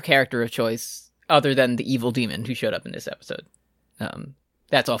of your character of choice, other than the evil demon who showed up in this episode.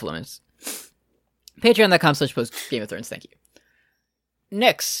 That's off limits. Patreon.com/post Game of Thrones. Thank you.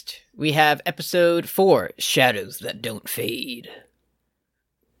 Next, we have episode 4, Shadows That Don't Fade.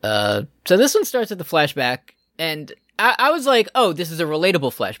 So this one starts at the flashback. And I was like, oh, this is a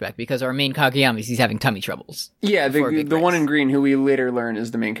relatable flashback because our main Kageyami, he's having tummy troubles. Yeah, the one in green who we later learn is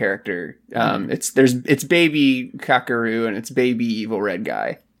the main character. It's baby Kakaru and it's baby evil red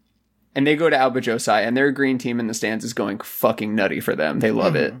guy. And they go to Albajosai and their green team in the stands is going fucking nutty for them. They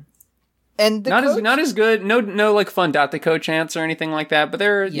love it. And not as good. No like fun Dateko chants or anything like that. But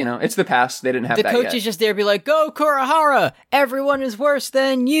they're it's the past. They didn't have that yet. The coach is just there, be like, "Go Kurahara! Everyone is worse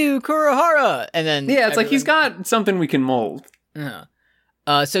than you, Kurahara!" And then it's like he's got something we can mold.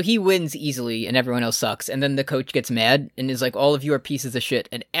 So he wins easily, and everyone else sucks. And then the coach gets mad and is like, "All of you are pieces of shit,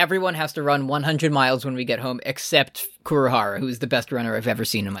 and everyone has to run 100 miles when we get home, except Kurahara, who's the best runner I've ever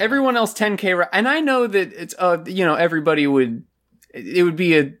seen in my life." Everyone else 10K, and I know that it's everybody would. It would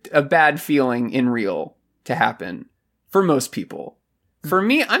be a bad feeling in real to happen for most people. For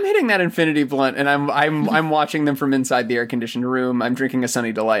me, I'm hitting that infinity blunt and I'm watching them from inside the air conditioned room. I'm drinking a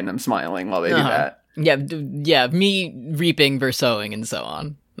Sunny Delight and I'm smiling while they do that. Yeah, me reaping versus sowing and so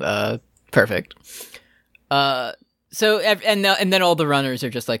on. Perfect. So and then all the runners are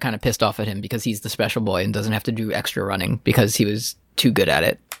just like kind of pissed off at him because he's the special boy and doesn't have to do extra running because he was too good at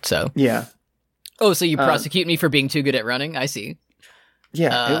it. So yeah. Oh, so you prosecute me for being too good at running? I see.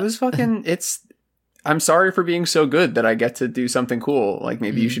 Yeah, it was fucking. I'm sorry for being so good that I get to do something cool. Like,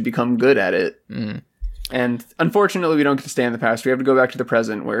 maybe you should become good at it. And unfortunately, we don't get to stay in the past. We have to go back to the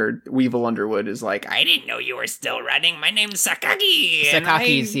present, where Weevil Underwood is like, I didn't know you were still running. My name's Sakaki.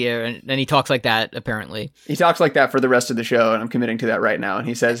 Sakaki's here, and he talks like that, apparently. He talks like that for the rest of the show, and I'm committing to that right now. And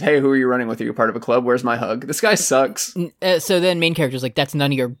he says, hey, who are you running with? Are you part of a club? Where's my hug? This guy sucks. So then main character's like, that's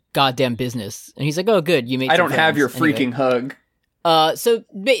none of your goddamn business. And he's like, oh, good, you made I some don't have your friends." freaking hug. So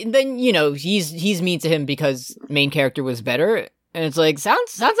then, he's mean to him because main character was better. And it's like,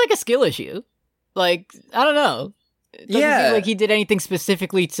 sounds like a skill issue. Like, I don't know. It doesn't seem like he did anything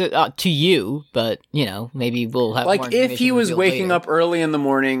specifically to you, but, maybe we'll have more like, if he was waking later. up early in the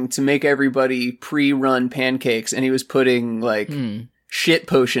morning to make everybody pre-run pancakes, and he was putting, like, shit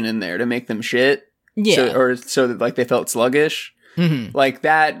potion in there to make them shit, so that, like, they felt sluggish, like,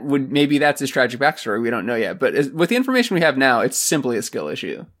 maybe that's his tragic backstory, we don't know yet, but with the information we have now, it's simply a skill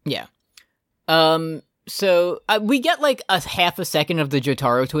issue. Yeah. So, we get, like, a half a second of the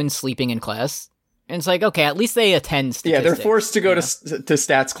Jotaro twins sleeping in class. And it's like, okay, at least they attend statistics. Yeah, they're forced to go to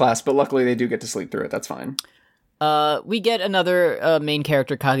stats class, but luckily they do get to sleep through it. That's fine. We get another main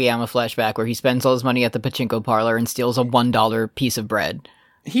character Kageyama flashback where he spends all his money at the pachinko parlor and steals a $1 piece of bread.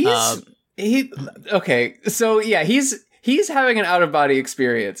 Okay, so yeah, he's having an out-of-body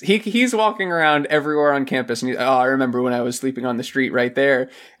experience. He's walking around everywhere on campus, and I remember when I was sleeping on the street right there,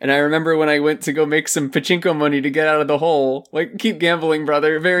 and I remember when I went to go make some pachinko money to get out of the hole. Like, keep gambling,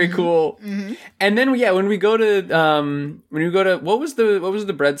 brother. Very cool. And then, when we go to what was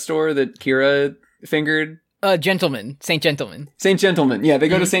the bread store that Kira fingered? Saint Gentleman. Saint Gentleman. Yeah, they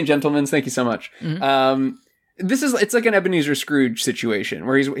go to Saint Gentleman's. Thank you so much. It's like an Ebenezer Scrooge situation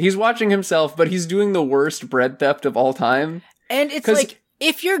where he's watching himself, but he's doing the worst bread theft of all time. And it's like,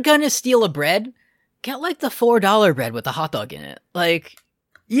 if you're gonna steal a bread, get like the $4 bread with a hot dog in it. Like,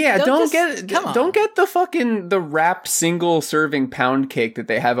 yeah, don't get the wrapped single serving pound cake that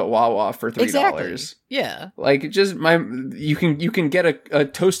they have at Wawa for $3. Exactly. Yeah, like, just you can get a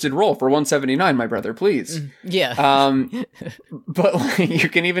toasted roll for $1.79, my brother, please. Yeah. But like, you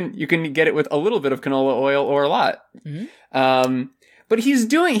can get it with a little bit of canola oil or a lot. But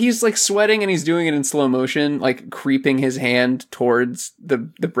he's like sweating, and he's doing it in slow motion, like creeping his hand towards the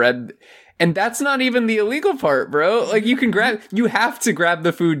bread. And that's not even the illegal part, bro. Like, you have to grab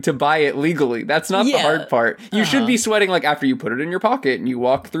the food to buy it legally. That's not the hard part. You should be sweating, like, after you put it in your pocket and you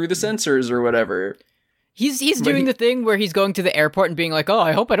walk through the sensors or whatever. He's doing the thing where he's going to the airport and being like, oh,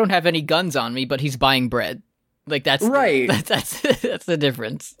 I hope I don't have any guns on me, but he's buying bread. Like, that's right. That's the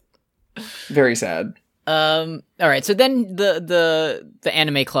difference. Very sad. All right. So then the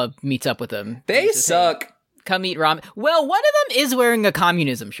anime club meets up with them. They suck. Hey, come eat ramen. Well, one of them is wearing a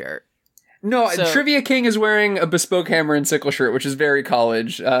communism shirt. No, Trivia King is wearing a bespoke hammer and sickle shirt, which is very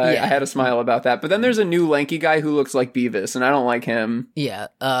college. I had a smile about that. But then there's a new lanky guy who looks like Beavis, and I don't like him. Yeah.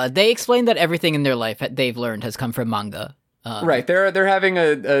 They explain that everything in their life they've learned has come from manga. Right. They're having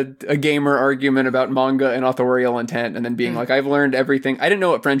a gamer argument about manga and authorial intent, and then being like, I've learned everything. I didn't know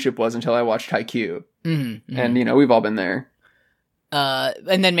what friendship was until I watched Haikyuu. And, we've all been there.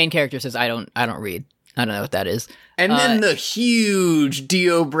 And then main character says, I don't read. I don't know what that is. And then the huge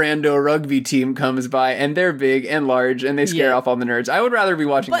Dio Brando rugby team comes by, and they're big and large, and they scare off all the nerds. I would rather be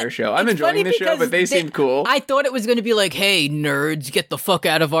watching their show. I'm enjoying the show, but they seemed cool. I thought it was going to be like, hey, nerds, get the fuck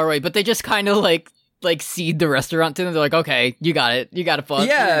out of our way. But they just kind of like seed the restaurant to them. They're like, okay, you got it. You got to fuck.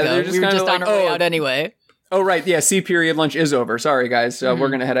 Yeah, they're just we were just like, on our way out anyway. Oh, right. Yeah, C period lunch is over. Sorry, guys. We're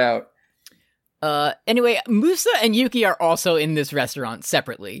going to head out. Anyway, Musa and Yuki are also in this restaurant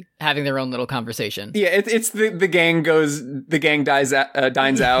separately, having their own little conversation. Yeah, it's the gang dines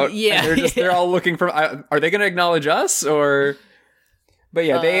out. Yeah, they're all looking for. Are they going to acknowledge us or? But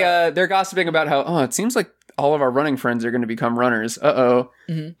yeah, they're gossiping about how it seems like all of our running friends are going to become runners.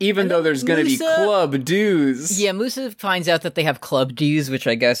 Even though there's going to be club dues. Yeah, Musa finds out that they have club dues, which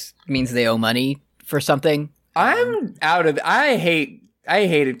I guess means they owe money for something. I'm out of. I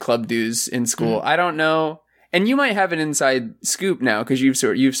hated club dues in school. I don't know, and you might have an inside scoop now because you've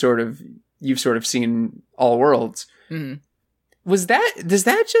sort of seen all worlds. Is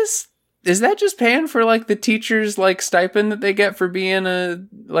that just paying for like the teachers like stipend that they get for being an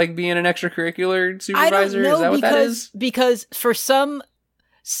extracurricular supervisor? I don't know, is that what that is? Because for some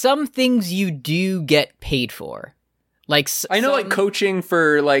things you do get paid for. Like I know, like coaching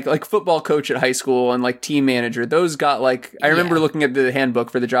for like football coach at high school and like team manager. Those got like I remember looking at the handbook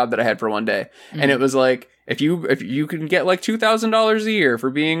for the job that I had for one day, and it was like if you can get like $2,000 a year for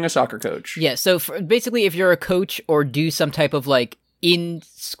being a soccer coach. Yeah. So basically, if you're a coach or do some type of like in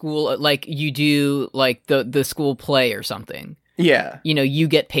school, like you do like the school play or something. Yeah. You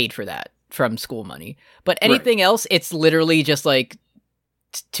get paid for that. from school money. But anything else, it's literally just like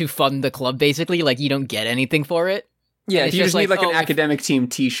to fund the club, basically. Like, you don't get anything for it. Yeah, if you just need like an if, academic team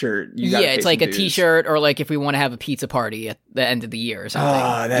T-shirt. You gotta yeah, it's pay like a some dues. T-shirt, or like if we want to have a pizza party at the end of the year or something.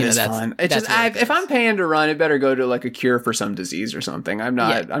 Oh, that is that's fun. It's that's just if I'm paying to run, it better go to like a cure for some disease or something. I'm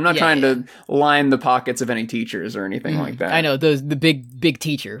not trying to line the pockets of any teachers or anything like that. I know the big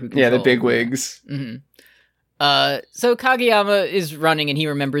teacher who the big wigs. Mm-hmm. So Kageyama is running, and he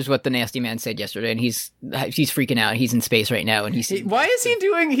remembers what the nasty man said yesterday, and he's freaking out. He's in space right now, and why is he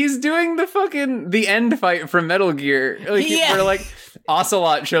doing? He's doing the end fight from Metal Gear, where like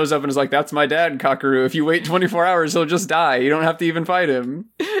Ocelot shows up and is like, "That's my dad, Kakeru. If you wait 24 hours, he'll just die. You don't have to even fight him."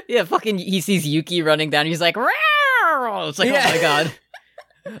 Yeah, fucking. He sees Yuki running down. He's like, "Rawr!" It's like, oh my god,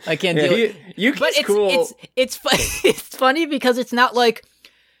 I can't do it. Yuki's but it's cool. It's funny because it's not like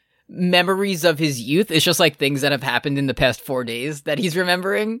memories of his youth. It's just like things that have happened in the past 4 days that he's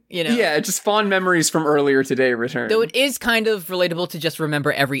remembering, you know? Yeah, just fond memories from earlier today return. Though it is kind of relatable to just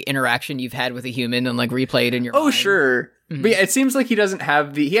remember every interaction you've had with a human and like replay it in your mind. Oh, sure. Mm-hmm. But yeah, it seems like he doesn't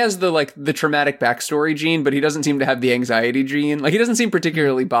have he has the traumatic backstory gene, but he doesn't seem to have the anxiety gene. Like, he doesn't seem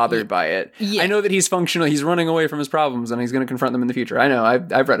particularly bothered by it. Yeah. I know that he's functional. He's running away from his problems and he's going to confront them in the future. I know.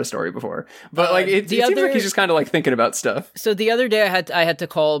 I've read a story before. But like, it seems like he's just kind of like thinking about stuff. So the other day I had to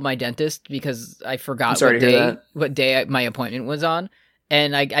call my dentist because I forgot what day my appointment was on.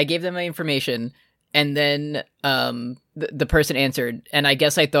 And I gave them my information, and then the person answered, and I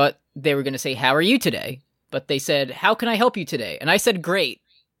guess I thought they were going to say, "How are you today?" But they said, "How can I help you today?" And I said, "Great."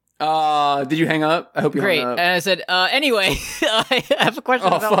 Did you hang up? I hope you hung up. And I said, "Anyway, I have a question."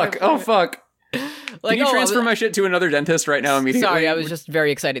 Oh fuck! Like, can you transfer my shit to another dentist right now immediately? Sorry, I was just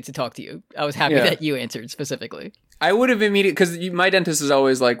very excited to talk to you. I was happy that you answered specifically. I would have immediately, because my dentist is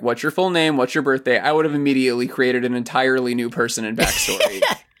always like, "What's your full name? What's your birthday?" I would have immediately created an entirely new person and backstory.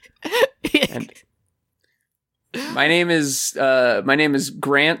 And my name is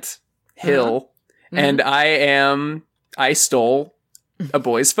Grant Hill. And I stole a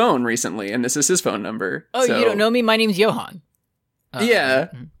boy's phone recently, and this is his phone number. Oh, so. You don't know me? My name's Johan. Yeah.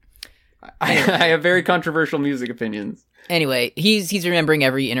 I have very controversial music opinions. Anyway, he's remembering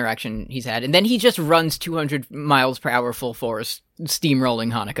every interaction he's had, and then he just runs 200 miles per hour full force,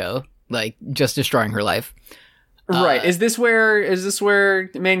 steamrolling Hanako, like, just destroying her life. Right. Is this where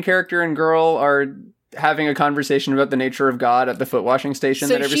the main character and girl are having a conversation about the nature of God at the foot washing station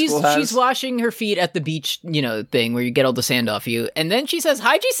that every school has? She's washing her feet at the beach, thing where you get all the sand off you. And then she says,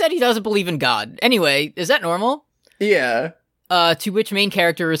 Haiji said he doesn't believe in God. Anyway, is that normal? Yeah. To which main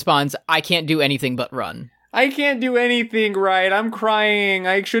character responds, "I can't do anything but run." I can't do anything right. I'm crying.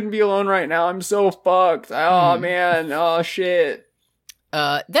 I shouldn't be alone right now. I'm so fucked. Oh, man. Oh, shit.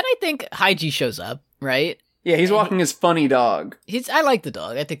 Then I think Haiji shows up, right? Yeah, he's walking his funny dog. I like the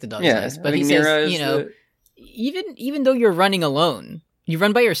dog. I think the dog's nice. But he says, even though you're running alone, you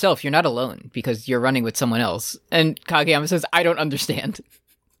run by yourself, you're not alone because you're running with someone else. And Kageyama says, "I don't understand."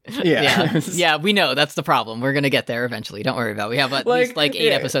 Yeah, we know. That's the problem. We're going to get there eventually. Don't worry about it. We have at least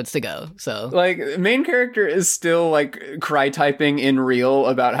 8 episodes to go. So, like, main character is still, like, cry typing in real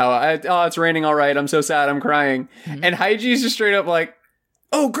about how, it's raining all right. I'm so sad. I'm crying. Mm-hmm. And Haiji's just straight up like,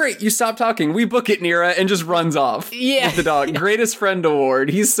 "Oh, great, you stop talking. We book it, Nira," and just runs off. Yeah. With the dog. Greatest friend award.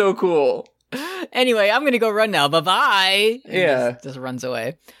 He's so cool. Anyway, I'm going to go run now. Bye-bye. Yeah. Just runs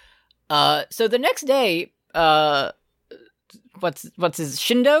away. So the next day, what's his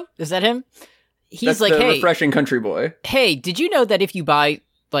Shindo? Is that him? He's That's the refreshing country boy. "Hey, did you know that if you buy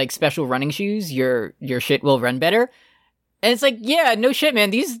like special running shoes, your shit will run better?" And it's like, yeah, no shit, man.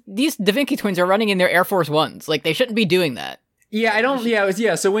 These Da Vinci twins are running in their Air Force Ones. Like, they shouldn't be doing that. Yeah, I don't.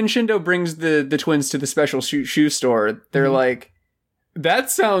 Yeah, so when Shindo brings the twins to the special shoe store, they're like,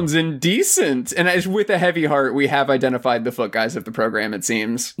 "That sounds indecent." And with a heavy heart, we have identified the foot guys of the program, it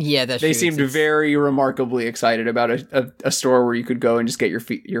seems. Yeah, that's They true. seemed very remarkably excited about a store where you could go and just get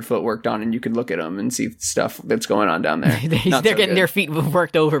your foot worked on, and you could look at them and see stuff that's going on down there. They're getting their feet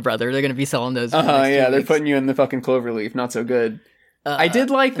worked over, brother. They're going to be selling those. Yeah, they're putting you in the fucking cloverleaf. Not so good. I did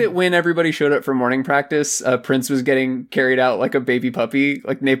like that when everybody showed up for morning practice, Prince was getting carried out like a baby puppy,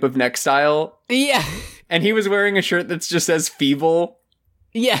 like nape of neck style. Yeah. And he was wearing a shirt that just says feeble.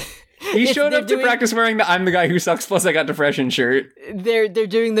 Yeah. He showed up to practice wearing the "I'm the guy who sucks plus I got depression" shirt. They're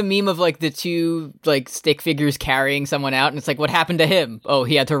doing the meme of like the two like stick figures carrying someone out, and it's like, what happened to him? Oh,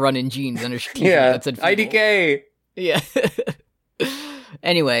 he had to run in jeans and a t-shirt that said feeble. IDK. Yeah.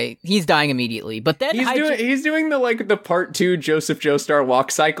 Anyway, he's dying immediately, but then he's doing the part 2 Joseph Joestar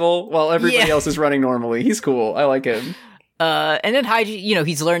walk cycle while everybody else is running normally. He's cool. I like him. And then Haiji,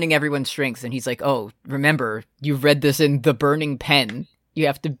 he's learning everyone's strengths, and he's like, "Oh, remember, you've read this in The Burning Pen." You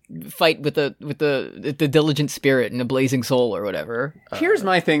have to fight with the diligent spirit and the blazing soul or whatever. Here's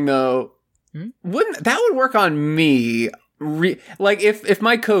my thing though. Wouldn't that would work on me? Like if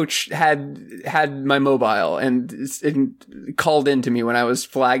my coach had my mobile and called in to me when I was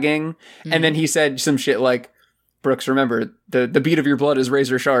flagging, and then he said some shit like, "Brooks, remember the beat of your blood is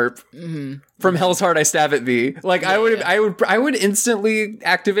razor sharp. From hell's heart I stab at thee." Like I would instantly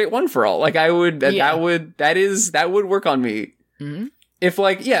activate One for All. Like that would work on me. If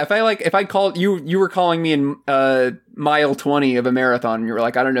I called you were calling me in mile 20 of a marathon, and you were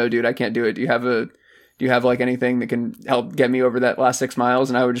like, "I don't know, dude, I can't do it. Do you have like anything that can help get me over that last 6 miles?"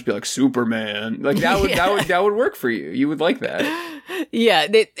 And I would just be like, "Superman." Like that would work for you. You would like that. Yeah.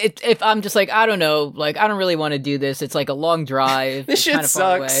 If I'm just like, I don't know, like I don't really want to do this. It's like a long drive. This shit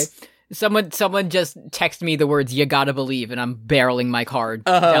sucks. Someone just text me the words "you gotta believe," and I'm barreling my car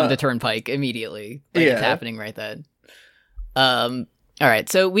down the turnpike immediately. Like it's happening right then. All right,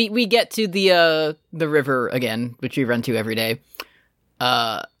 so we get to the river again, which we run to every day.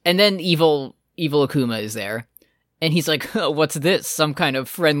 And then evil Akuma is there. And he's like, "What's this? Some kind of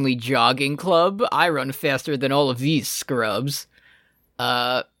friendly jogging club? I run faster than all of these scrubs."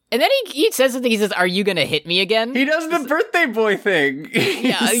 And then he says something. He says, "Are you gonna hit me again?" He does the birthday boy thing.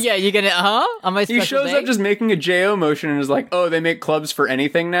 Yeah, you're gonna, on my special He shows day? up just making a JO motion and is like, "Oh, they make clubs for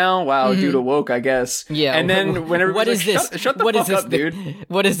anything now? Wow, dude awoke, I guess." Yeah. And then whenever what is this? Shut the fuck up, dude.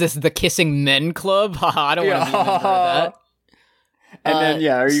 What is this? The Kissing Men Club? Haha, I don't want to be a member of that. And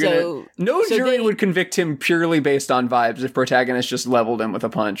then, are you gonna... No jury would convict him purely based on vibes if protagonist just leveled him with a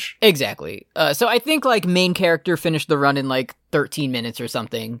punch. Exactly. So I think, like, main character finished the run in, like, 13 minutes or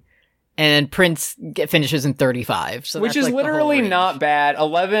something. And Prince finishes in 35. So which that's, is like, literally not bad.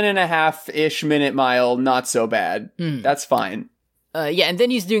 11 and a half-ish minute mile, not so bad. That's fine. Yeah, and then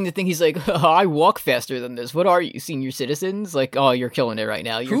he's doing the thing. He's like, "I walk faster than this. What are you, senior citizens? Like, oh, you're killing it right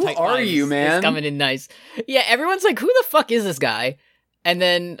now. Who are you, man? It's coming in nice." Yeah, everyone's like, "Who the fuck is this guy?" And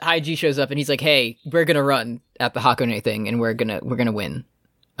then Haiji shows up and he's like, "Hey, we're gonna run at the Hakone thing and we're gonna win."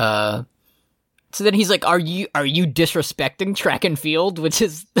 So then he's like, "Are you disrespecting track and field?" Which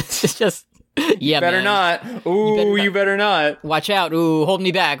is it's just yeah, better man. not. Ooh, you better not. Watch out. Ooh, hold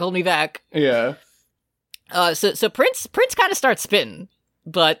me back. Yeah. So Prince kind of starts spitting,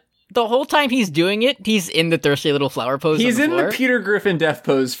 but the whole time he's doing it, he's in the thirsty little flower pose. He's on the in floor. the Peter Griffin death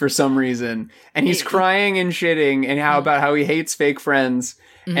pose for some reason, and he's crying and shitting, and about how he hates fake friends,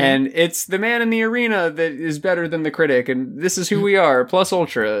 and it's the man in the arena that is better than the critic, and this is who we are, plus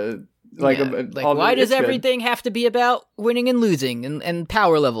ultra. Why does everything have to be about winning and losing and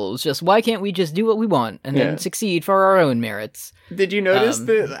power levels? Just why can't we just do what we want and then succeed for our own merits? Did you notice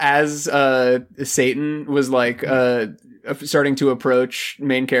that as Satan was like starting to approach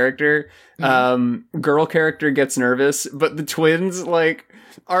main character, girl character gets nervous, but the twins like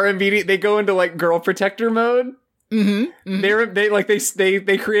are they go into like girl protector mode. They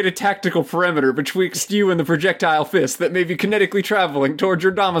create a tactical perimeter betwixt you and the projectile fist that may be kinetically traveling towards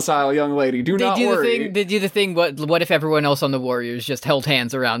your domicile, young lady. Do not worry. They do the thing. What if everyone else on the Warriors just held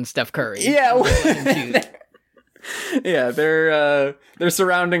hands around Steph Curry? Yeah. Yeah, they're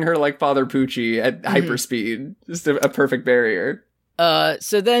surrounding her like Father Pucci at hyperspeed. Just a perfect barrier.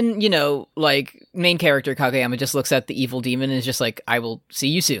 So then, like, main character Kageyama just looks at the evil demon and is just like, "I will see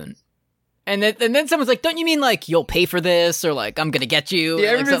you soon." And then someone's like, "Don't you mean like you'll pay for this, or like I'm gonna get you?" Yeah,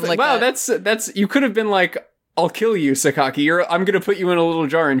 everybody's like, "Wow, that. that's you could have been like, I'll kill you, Sakaki. I'm gonna put you in a little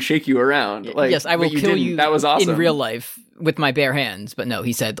jar and shake you around." Like, yes, I will kill you. That was awesome in real life with my bare hands. But no,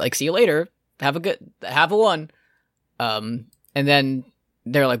 he said like, "See you later. Have a one." And then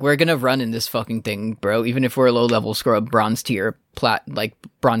they're like, "We're gonna run in this fucking thing, bro. Even if we're a low level scrub, bronze tier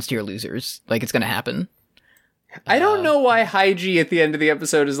losers, like it's gonna happen." I don't know why Haiji at the end of the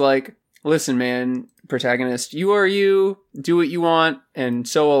episode is like, "Listen, man, protagonist, you are you, do what you want, and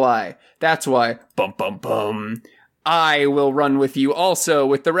so will I. That's why, bum bum bum, I will run with you also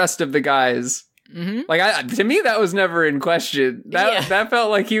with the rest of the guys." Like, to me, that was never in question. That felt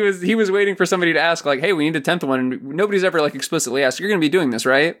like he was waiting for somebody to ask, like, "Hey, we need a 10th one," and nobody's ever like explicitly asked, "You're going to be doing this,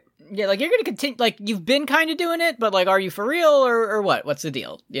 right?" Yeah, like you're going to continue, like you've been kind of doing it, but like, are you for real or what? What's the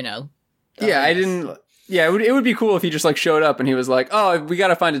deal? Yeah, I didn't. Yeah, it would be cool if he just like showed up and he was like, "Oh, we got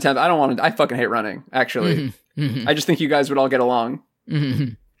to find a 10th. I don't want to. I fucking hate running. Actually, I just think you guys would all get along."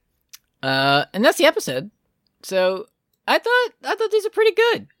 And that's the episode. So I thought these are pretty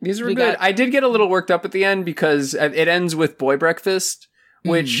good. These were good. I did get a little worked up at the end because it ends with boy breakfast.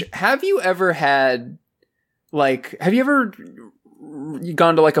 Which have you ever had? Like, have you ever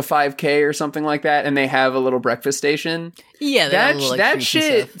gone to like a 5K or something like that, and they have a little breakfast station? Yeah, that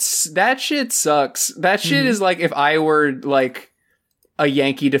shit sucks. That shit is like if I were like a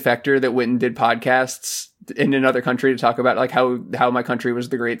Yankee defector that went and did podcasts in another country to talk about like how my country was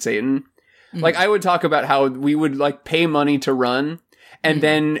the great Satan. Like I would talk about how we would like pay money to run, and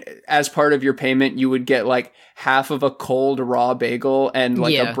then as part of your payment you would get like half of a cold raw bagel and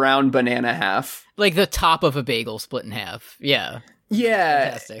like a brown banana half. Like the top of a bagel split in half. Yeah.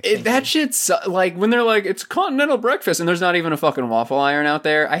 Yeah, that shit's like when they're like it's continental breakfast and there's not even a fucking waffle iron out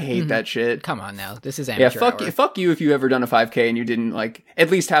there. I hate that shit. Come on now, this is amateur hour. Fuck you if you ever done a 5K and you didn't like at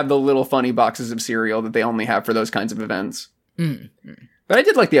least have the little funny boxes of cereal that they only have for those kinds of events. But I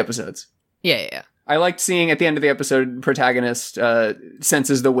did like the episodes. Yeah. I liked seeing at the end of the episode, protagonist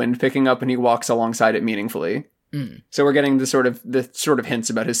senses the wind picking up and he walks alongside it meaningfully. So we're getting the sort of hints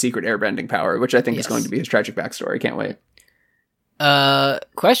about his secret airbending power, which I think is going to be his tragic backstory. Can't wait.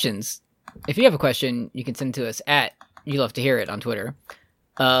 Questions. If you have a question, you can send it to us at You Love to Hear It on Twitter.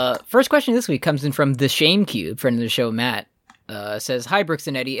 First question this week comes in from the Shame Cube, friend of the show, Matt. Says, "Hi, Brooks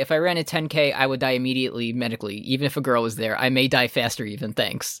and Eddie. If I ran a 10K, I would die immediately medically. Even if a girl was there, I may die faster even.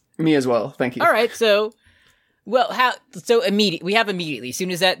 Thanks." Me as well. Thank you. All right. So, well, we have immediately. As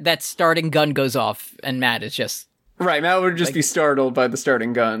soon as that starting gun goes off, and Matt is just right. Matt would just be startled by the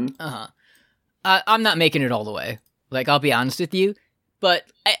starting gun. I'm not making it all the way. Like, I'll be honest with you, but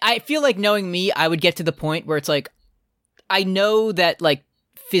I feel like knowing me, I would get to the point where it's like, I know that, like,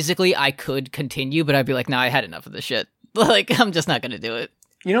 physically I could continue, but I'd be like, nah, I had enough of this shit. Like, I'm just not going to do it.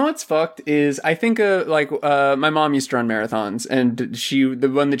 You know what's fucked is I think, my mom used to run marathons, and the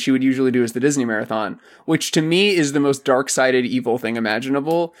one that she would usually do is the Disney Marathon, which to me is the most dark-sided evil thing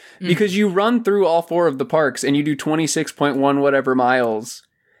imaginable, because you run through all 4 of the parks, and you do 26.1 whatever miles,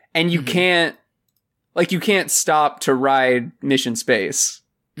 and you can't stop to ride Mission Space.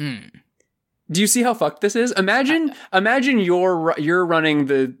 Do you see how fucked this is? Imagine you're running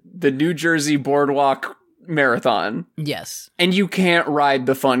the New Jersey Boardwalk Marathon. Yes. And you can't ride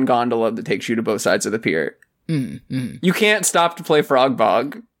the fun gondola that takes you to both sides of the pier. You can't stop to play Frog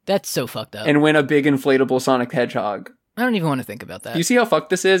Bog. That's so fucked up. And win a big inflatable Sonic Hedgehog. I don't even want to think about that. You see how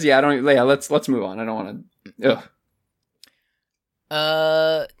fucked this is? Yeah, let's move on. I don't want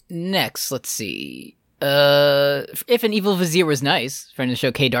to. Next, let's see. If an evil vizier was nice, friend of the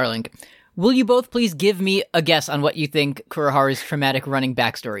show, K. Darling, will you both please give me a guess on what you think Kuroharu's traumatic running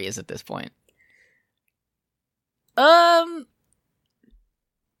backstory is at this point?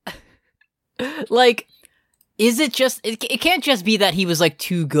 Like, is it just, it can't just be that he was, like,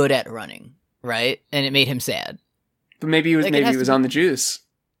 too good at running, right? And it made him sad. But maybe he was on the juice.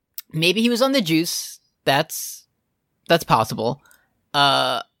 Maybe he was on the juice. That's possible.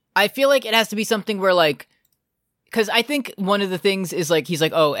 I feel like it has to be something where, like, because I think one of the things is, like, he's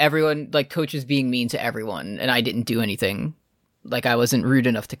like, oh, everyone, like, coach is being mean to everyone, and I didn't do anything. Like, I wasn't rude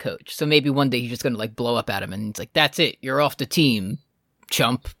enough to coach. So maybe one day he's just gonna, like, blow up at him, and it's like, that's it, you're off the team,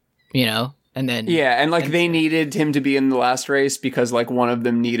 chump, you know? And then... Yeah, and, like, they needed him to be in the last race because, like, one of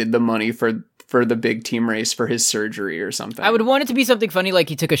them needed the money for the big team race for his surgery or something. I would want it to be something funny, like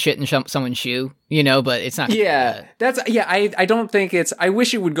he took a shit in someone's shoe, you know, but it's not. Yeah, I don't think it's, I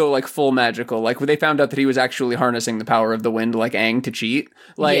wish it would go like full magical, like when they found out that he was actually harnessing the power of the wind like Aang to cheat.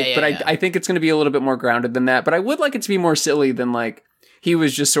 Like, I think it's going to be a little bit more grounded than that, but I would like it to be more silly than like, he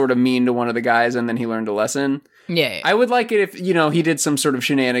was just sort of mean to one of the guys and then he learned a lesson. Yeah. I would like it if, you know, he did some sort of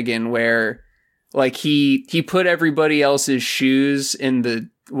shenanigan where like he put everybody else's shoes in the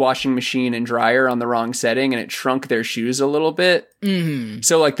washing machine and dryer on the wrong setting and it shrunk their shoes a little bit. Mm-hmm.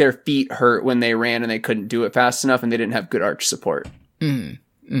 So like their feet hurt when they ran and they couldn't do it fast enough and they didn't have good arch support.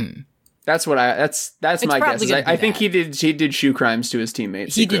 Mm-hmm. That's what that's my guess. I think he did shoe crimes to his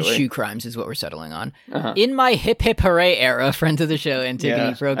teammates. He did shoe crimes is what we're settling on. In my hip hip hooray era, friend of the show,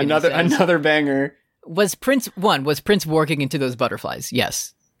 Antigone Brogan, another banger. Was Prince walking into those butterflies?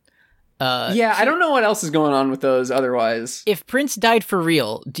 Yes. I don't know what else is going on with those otherwise. If Prince died for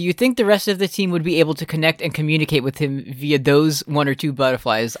real, do you think the rest of the team would be able to connect and communicate with him via those one or two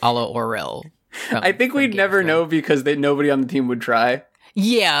butterflies a la Orel? I think we'd never know because nobody on the team would try.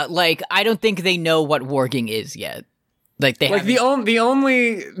 Yeah, like, I don't think they know what warging is yet. Like, they like the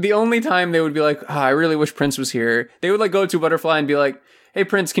only time they would be like, I really wish Prince was here. They would like go to Butterfly and be like, hey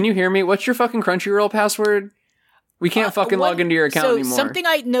Prince, can you hear me? What's your fucking Crunchyroll password? We can't fucking log into your account anymore. Something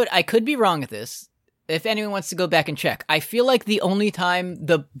I note, I could be wrong at this. If anyone wants to go back and check, I feel like the only time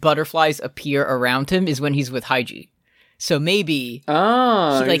the butterflies appear around him is when he's with Haiji. So maybe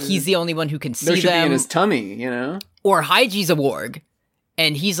he's the only one who can see them. They should be in his tummy, you know? Or Haiji's a warg,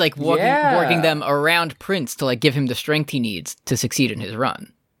 and he's like warging them around Prince to like give him the strength he needs to succeed in his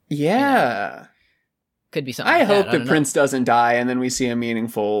run. Yeah. Could be something I like hope I that don't know. Prince doesn't die, and then we see a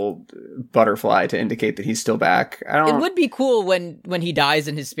meaningful butterfly to indicate that he's still back. I It don't. would be cool when he dies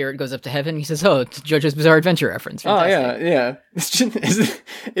and his spirit goes up to heaven. He says, "Oh, it's JoJo's Bizarre Adventure reference." Oh Fantastic. yeah.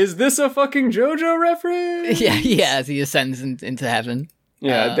 Is this a fucking JoJo reference? Yeah, as he ascends into heaven.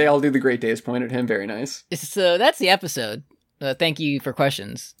 Yeah, they all do the Great Days point at him. Very nice. So that's the episode. Thank you for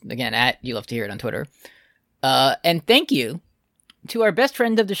questions. Again, at You Love to Hear It on Twitter. And thank you to our best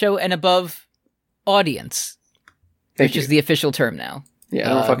friend of the show and above audience, which is the official term now. Yeah,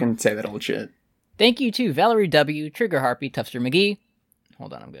 don't fucking say that old shit. Thank you to Valerie W, Trigger Harpy, Tufster McGee.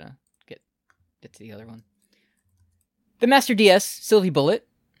 Hold on, I'm gonna get to the other one. The Master DS, Sylvie Bullet,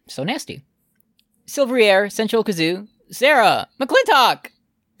 So Nasty. Silvery Air, Central Kazoo, Sarah McClintock,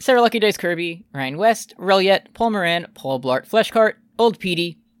 Sarah Lucky Dice Kirby, Ryan West, Reliet, Paul Moran, Paul Blart Fleshcart, Old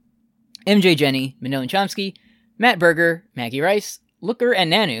Petey, MJ Jenny, Minone Chomsky, Matt Berger, Maggie Rice, Looker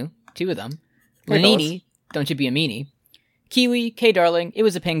and Nanu, 2 of them, Hey, Lanini, Don't You Be a Meanie, Kiwi, K Darling, It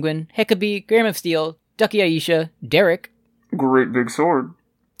Was a Penguin, Heckabee, Graham of Steel, Ducky Aisha, Derek, Great big sword.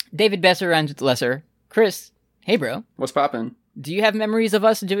 David Besser rhymes with Lesser, Chris, hey bro, What's poppin'? do you have memories of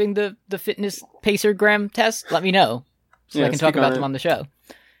us doing the fitness pacergram test? Let me know, so I can talk about them on the show.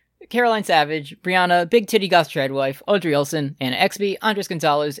 Caroline Savage, Brianna, Big Titty Goth Treadwife, Audrey Olson, Anna Exby, Andres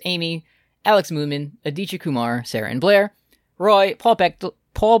Gonzalez, Amy, Alex Moomin, Aditya Kumar, Sarah and Blair, Roy, Paul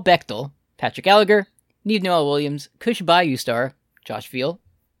Bechtel, Patrick Gallagher, Neve Noel Williams, Kush Bayou Star, Josh Veal.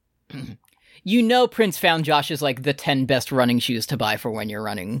 You know Prince found Josh's, like, the 10 best running shoes to buy for when you're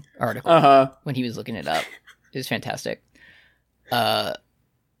running article when he was looking it up. It was fantastic. Where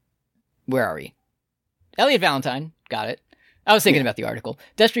are we? Elliot Valentine, got it. I was thinking about the article.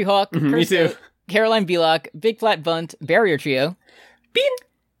 Destry Hawk, Me too. Caroline Belloc, Big Flat Bunt, Barrier Trio, Bean,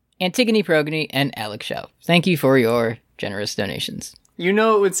 Antigone Progony, and Alex Shaw. Thank you for your generous donations. You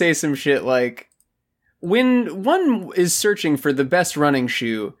know, it would say some shit like, when one is searching for the best running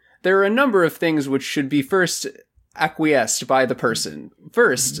shoe, there are a number of things which should be first acquiesced by the person.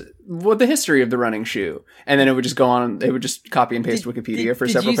 First, the history of the running shoe. And then it would just go on, it would just copy and paste Wikipedia for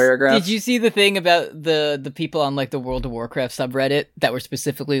several paragraphs. Did you see the thing about the people on, like, the World of Warcraft subreddit that were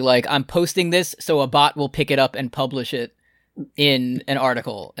specifically like, I'm posting this so a bot will pick it up and publish it in an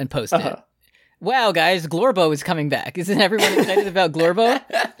article and post it? Wow, guys, Glorbo is coming back. Isn't everyone excited about Glorbo?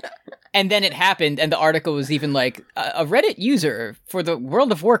 And then it happened, and the article was even like, a Reddit user for the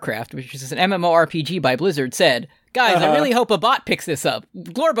World of Warcraft, which is an MMORPG by Blizzard, said, guys, I really hope a bot picks this up.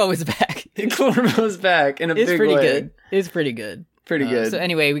 Glorbo is back. Glorbo's back in a big way. It's pretty good. It's pretty good. Pretty good. So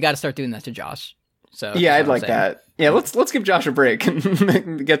anyway, we got to start doing that to Josh. So yeah, that's I'd what I'm like saying. that. Yeah, let's give Josh a break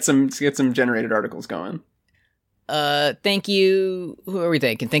and get some generated articles going. Thank you. Who are we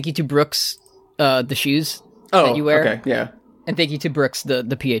thanking? Thank you to Brooks, the shoes that you wear. Okay, yeah. And thank you to Brooks, the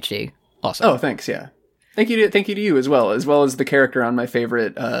PhD. Also. Oh, thanks. Yeah. Thank you to you as well as the character on my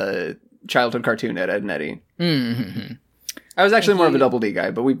favorite childhood cartoon, Ed, Edd and Eddy. Mm-hmm. I was actually more of a Double D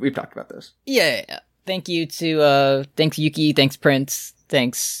guy, but we've talked about this. Yeah. Thank you to thanks Yuki, thanks Prince,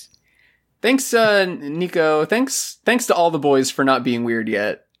 thanks Nico, thanks to all the boys for not being weird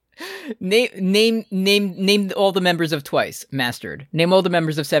yet. Name all the members of Twice, mastered. Name all the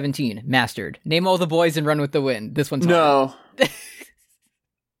members of 17, mastered. Name all the boys and Run with the Wind. This one's hard. No.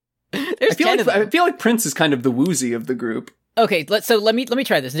 There's I feel like Prince is kind of the woozy of the group. Okay, let me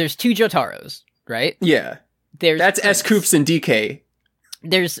try this. There's 2 Jotaros, right? Yeah. That's S. Coops and DK.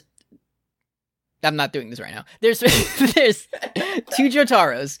 I'm not doing this right now. There's 2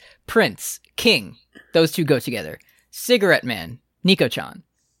 Jotaros, Prince, King. Those 2 go together. Cigarette Man, Nico-chan.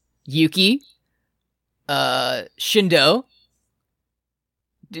 Yuki, Shindo.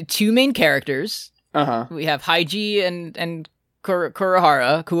 2 main characters. We have Haiji and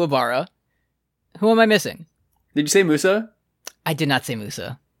Kuwabara. Who am I missing? Did you say Musa? I did not say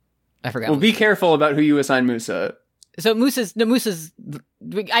Musa. I forgot. Well, be careful about who you assign Musa. So Musa's.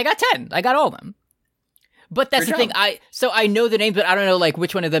 I got 10. I got all of them. But that's the thing. I know the names, but I don't know like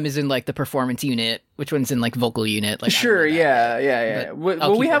which one of them is in like the performance unit, which one's in like vocal unit. Like sure, yeah.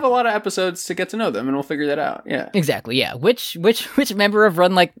 Well, we have a lot of episodes to get to know them, and we'll figure that out. Yeah, exactly. Yeah. Which member of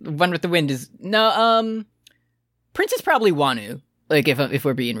Run with the Wind is no? Prince is probably Wanu. Like if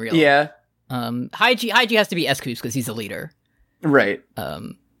we're being real. Yeah. Haiji has to be S-Coops because he's a leader. Right.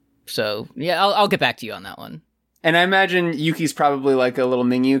 So yeah, I'll get back to you on that one. And I imagine Yuki's probably like a little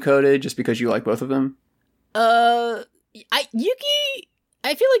Mingyu coded, just because you like both of them. I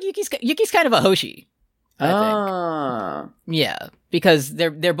feel like Yuki's kind of a Hoshi. I think. Yeah, because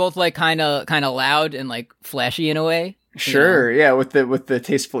they're both like kind of loud and like flashy in a way. Sure, yeah, with the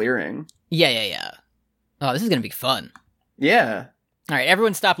tasteful earring. Yeah. Oh, this is gonna be fun. Yeah. All right,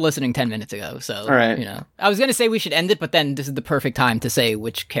 everyone stopped listening 10 minutes ago, so, All right. I was going to say we should end it, but then this is the perfect time to say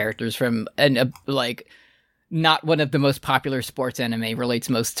which characters from, not one of the most popular sports anime relates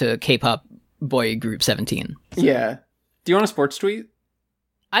most to K-pop boy group 17. So. Yeah. Do you want a sports tweet?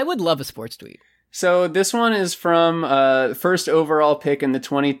 I would love a sports tweet. So this one is from first overall pick in the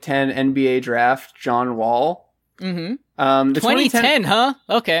 2010 NBA draft, John Wall. Mm-hmm. The 2010, huh?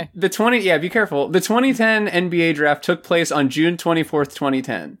 Okay. Be careful. The 2010 NBA draft took place on June 24th,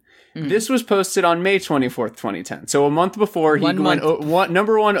 2010. Mm-hmm. This was posted on May 24th, 2010. So a month before he went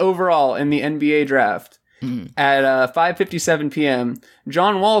number one overall in the NBA draft. Mm-hmm. At 5:57 p.m.,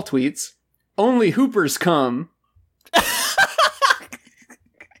 John Wall tweets, "Only hoopers come."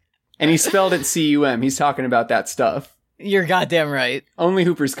 And he spelled it C-U-M. He's talking about that stuff. You're goddamn right. Only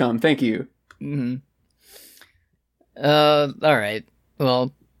hoopers come. Thank you. Mm-hmm. All right.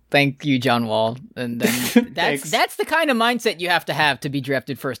 Well, thank you, John Wall. And then that's the kind of mindset you have to be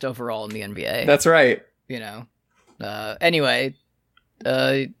drafted first overall in the NBA. That's right. Anyway,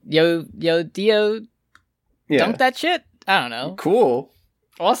 Dio, dunk that shit. I don't know. Cool.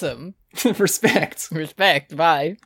 Awesome. Respect. Bye.